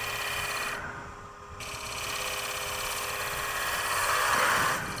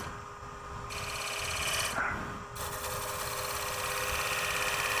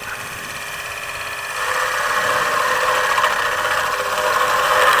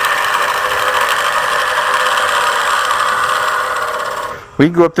 We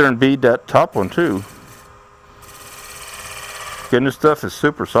can go up there and bead that top one too. Again, this stuff is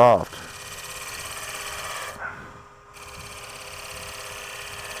super soft.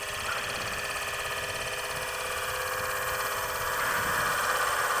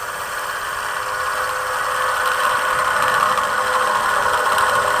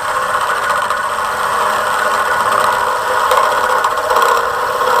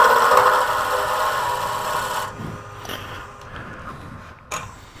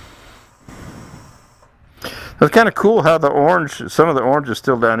 It's kind of cool how the orange, some of the orange is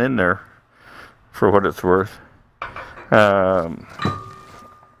still down in there, for what it's worth.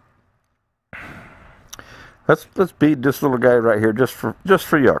 Let's bead this little guy right here just for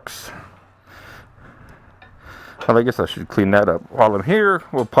yucks. Well, I guess I should clean that up. While I'm here,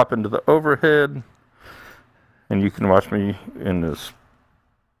 we'll pop into the overhead, and you can watch me in this.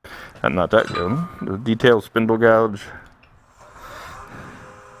 Not that good. The detailed spindle gouge.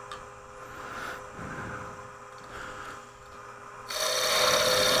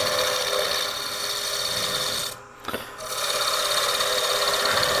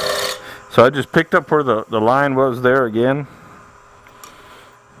 So I just picked up where the line was there again.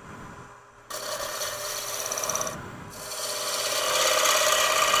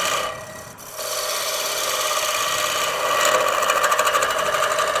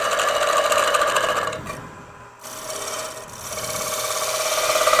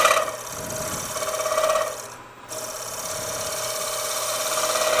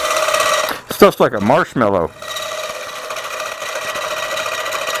 Stuff's like a marshmallow.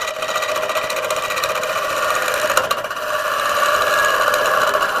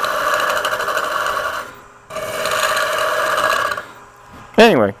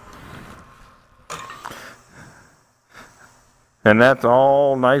 Anyway, and that's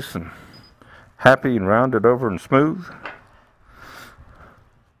all nice and happy and rounded over and smooth.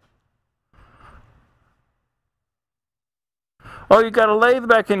 Oh, you got a lathe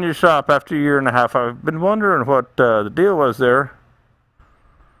back in your shop after a year and a half. I've been wondering what the deal was there.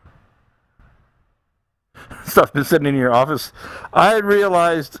 Stuff been sitting in your office. I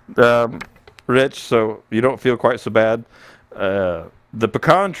realized, Rich, so you don't feel quite so bad. The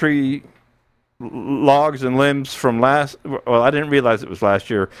pecan tree logs and limbs from well, I didn't realize it was last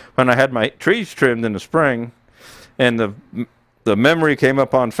year when I had my trees trimmed in the spring, and the memory came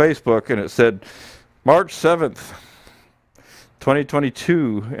up on Facebook and it said March 7th,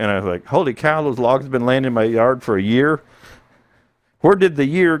 2022. And I was like, holy cow, those logs have been laying in my yard for a year. Where did the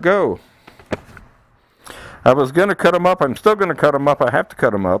year go? I was going to cut them up. I'm still going to cut them up. I have to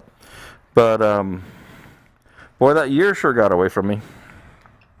cut them up. But, boy, that year sure got away from me.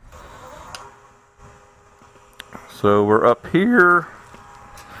 So we're up here.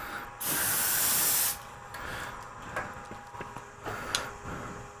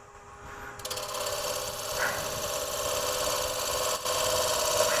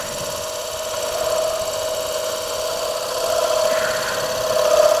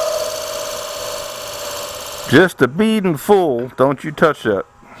 Just a beading full. Don't you touch that,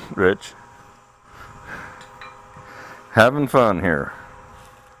 Rich. Having fun here.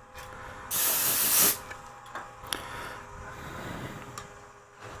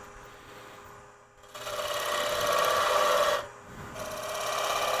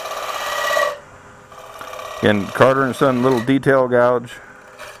 Again, Carter and Son little detail gouge.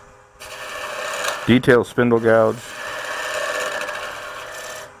 Detail spindle gouge.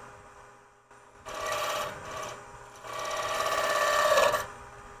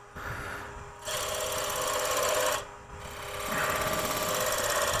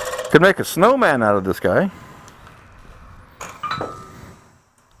 Could make a snowman out of this guy.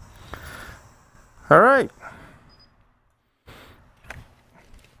 All right.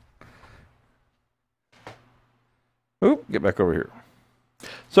 Oop, get back over here.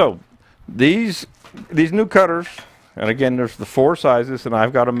 So these new cutters, and again, there's the 4 sizes, and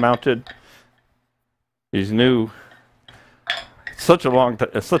I've got them mounted. These new. It's such a long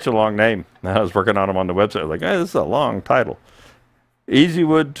name. I was working on them on the website. I was like, hey, this is a long title. Easy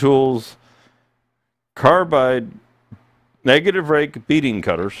Wood Tools Carbide Negative Rake Beading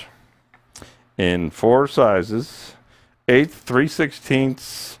Cutters in 4 sizes, 1/8,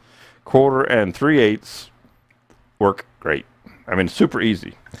 3/16, 1/4, and 3/8. Work great. I mean, super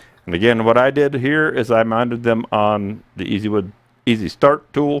easy. And again, what I did here is I mounted them on the Easy Wood Easy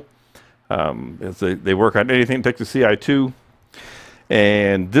Start tool. They work on anything that takes a CI2.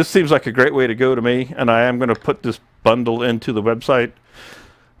 And this seems like a great way to go to me. And I am going to put this bundle into the website,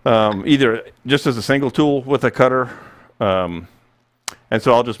 either just as a single tool with a cutter. And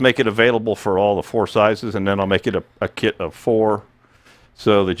so I'll just make it available for all the 4 sizes, and then I'll make it a kit of 4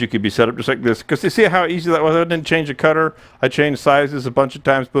 so that you could be set up just like this. Because you see how easy that was? I didn't change a cutter. I changed sizes a bunch of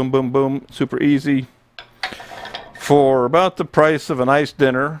times. Boom, boom, boom. Super easy. For about the price of a nice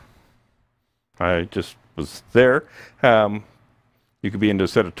dinner, I just was there. You could be into a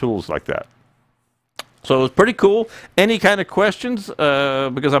set of tools like that. So it was pretty cool. Any kind of questions?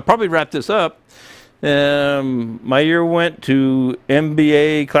 Because I'll probably wrap this up. My year went to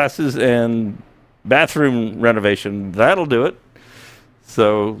MBA classes and bathroom renovation. That'll do it.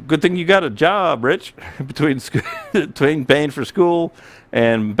 So good thing you got a job, Rich, between paying for school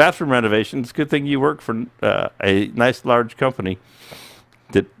and bathroom renovations. Good thing you work for a nice large company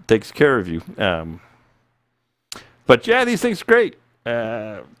that takes care of you. But yeah, these things are great.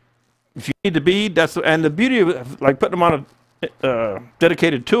 If you need to bead, and the beauty of like putting them on a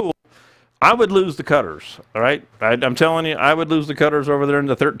dedicated tool, I would lose the cutters. All right, I'm telling you, I would lose the cutters over there in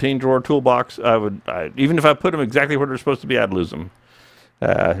the 13-drawer toolbox. Even if I put them exactly where they're supposed to be, I'd lose them.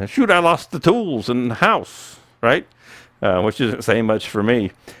 Shoot, I lost the tools in the house, right? Which isn't saying much for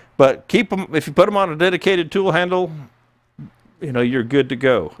me. But keep them, if you put them on a dedicated tool handle, you know, you're good to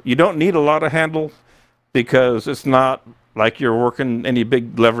go. You don't need a lot of handle because it's not like you're working any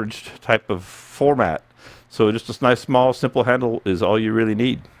big leveraged type of format. So just a nice, small, simple handle is all you really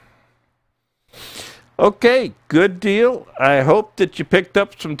need. Okay, good deal. I hope that you picked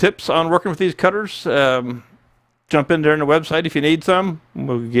up some tips on working with these cutters. Jump in there on the website if you need some.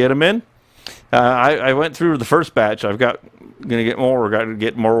 We'll get them in. I went through the first batch. Going to get more. We're going to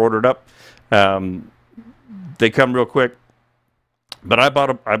get more ordered up. They come real quick. But I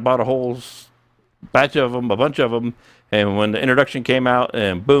bought a whole batch of them, a bunch of them. And when the introduction came out,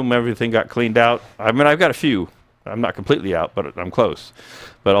 and boom, everything got cleaned out. I mean, I've got a few. I'm not completely out, but I'm close.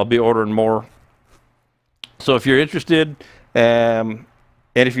 But I'll be ordering more. So if you're interested, and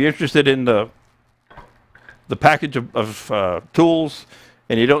if you're interested in the package of tools,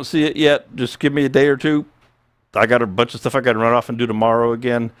 and you don't see it yet, just give me a day or two. I got a bunch of stuff I got to run off and do tomorrow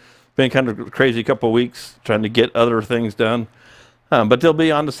again. Been kind of a crazy couple of weeks trying to get other things done. But they'll be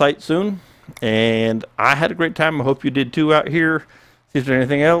on the site soon. And I had a great time. I hope you did too out here. See if there's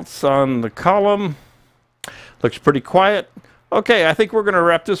anything else on the column. Looks pretty quiet. Okay, I think we're going to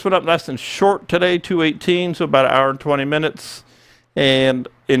wrap this one up nice and short today, 2:18, so about 1 hour and 20 minutes. And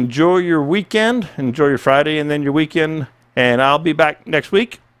enjoy your weekend. Enjoy your Friday and then your weekend. And I'll be back next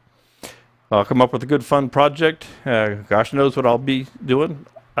week. I'll come up with a good, fun project. Gosh knows what I'll be doing.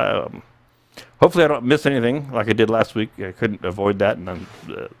 Hopefully I don't miss anything like I did last week. I couldn't avoid that, and I'm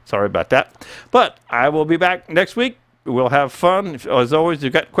sorry about that. But I will be back next week. We'll have fun. As always, if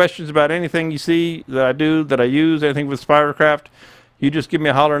you've got questions about anything you see that I do, that I use, anything with Spiracraft, you just give me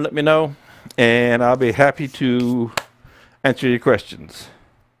a holler and let me know, and I'll be happy to answer your questions.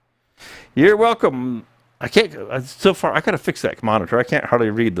 You're welcome. I can't, so far, I got to fix that monitor. I can't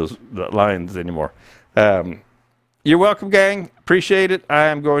hardly read those lines anymore. You're welcome, gang. Appreciate it. I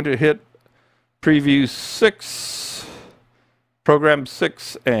am going to hit preview 6, program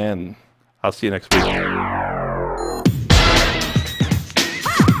 6, and I'll see you next week.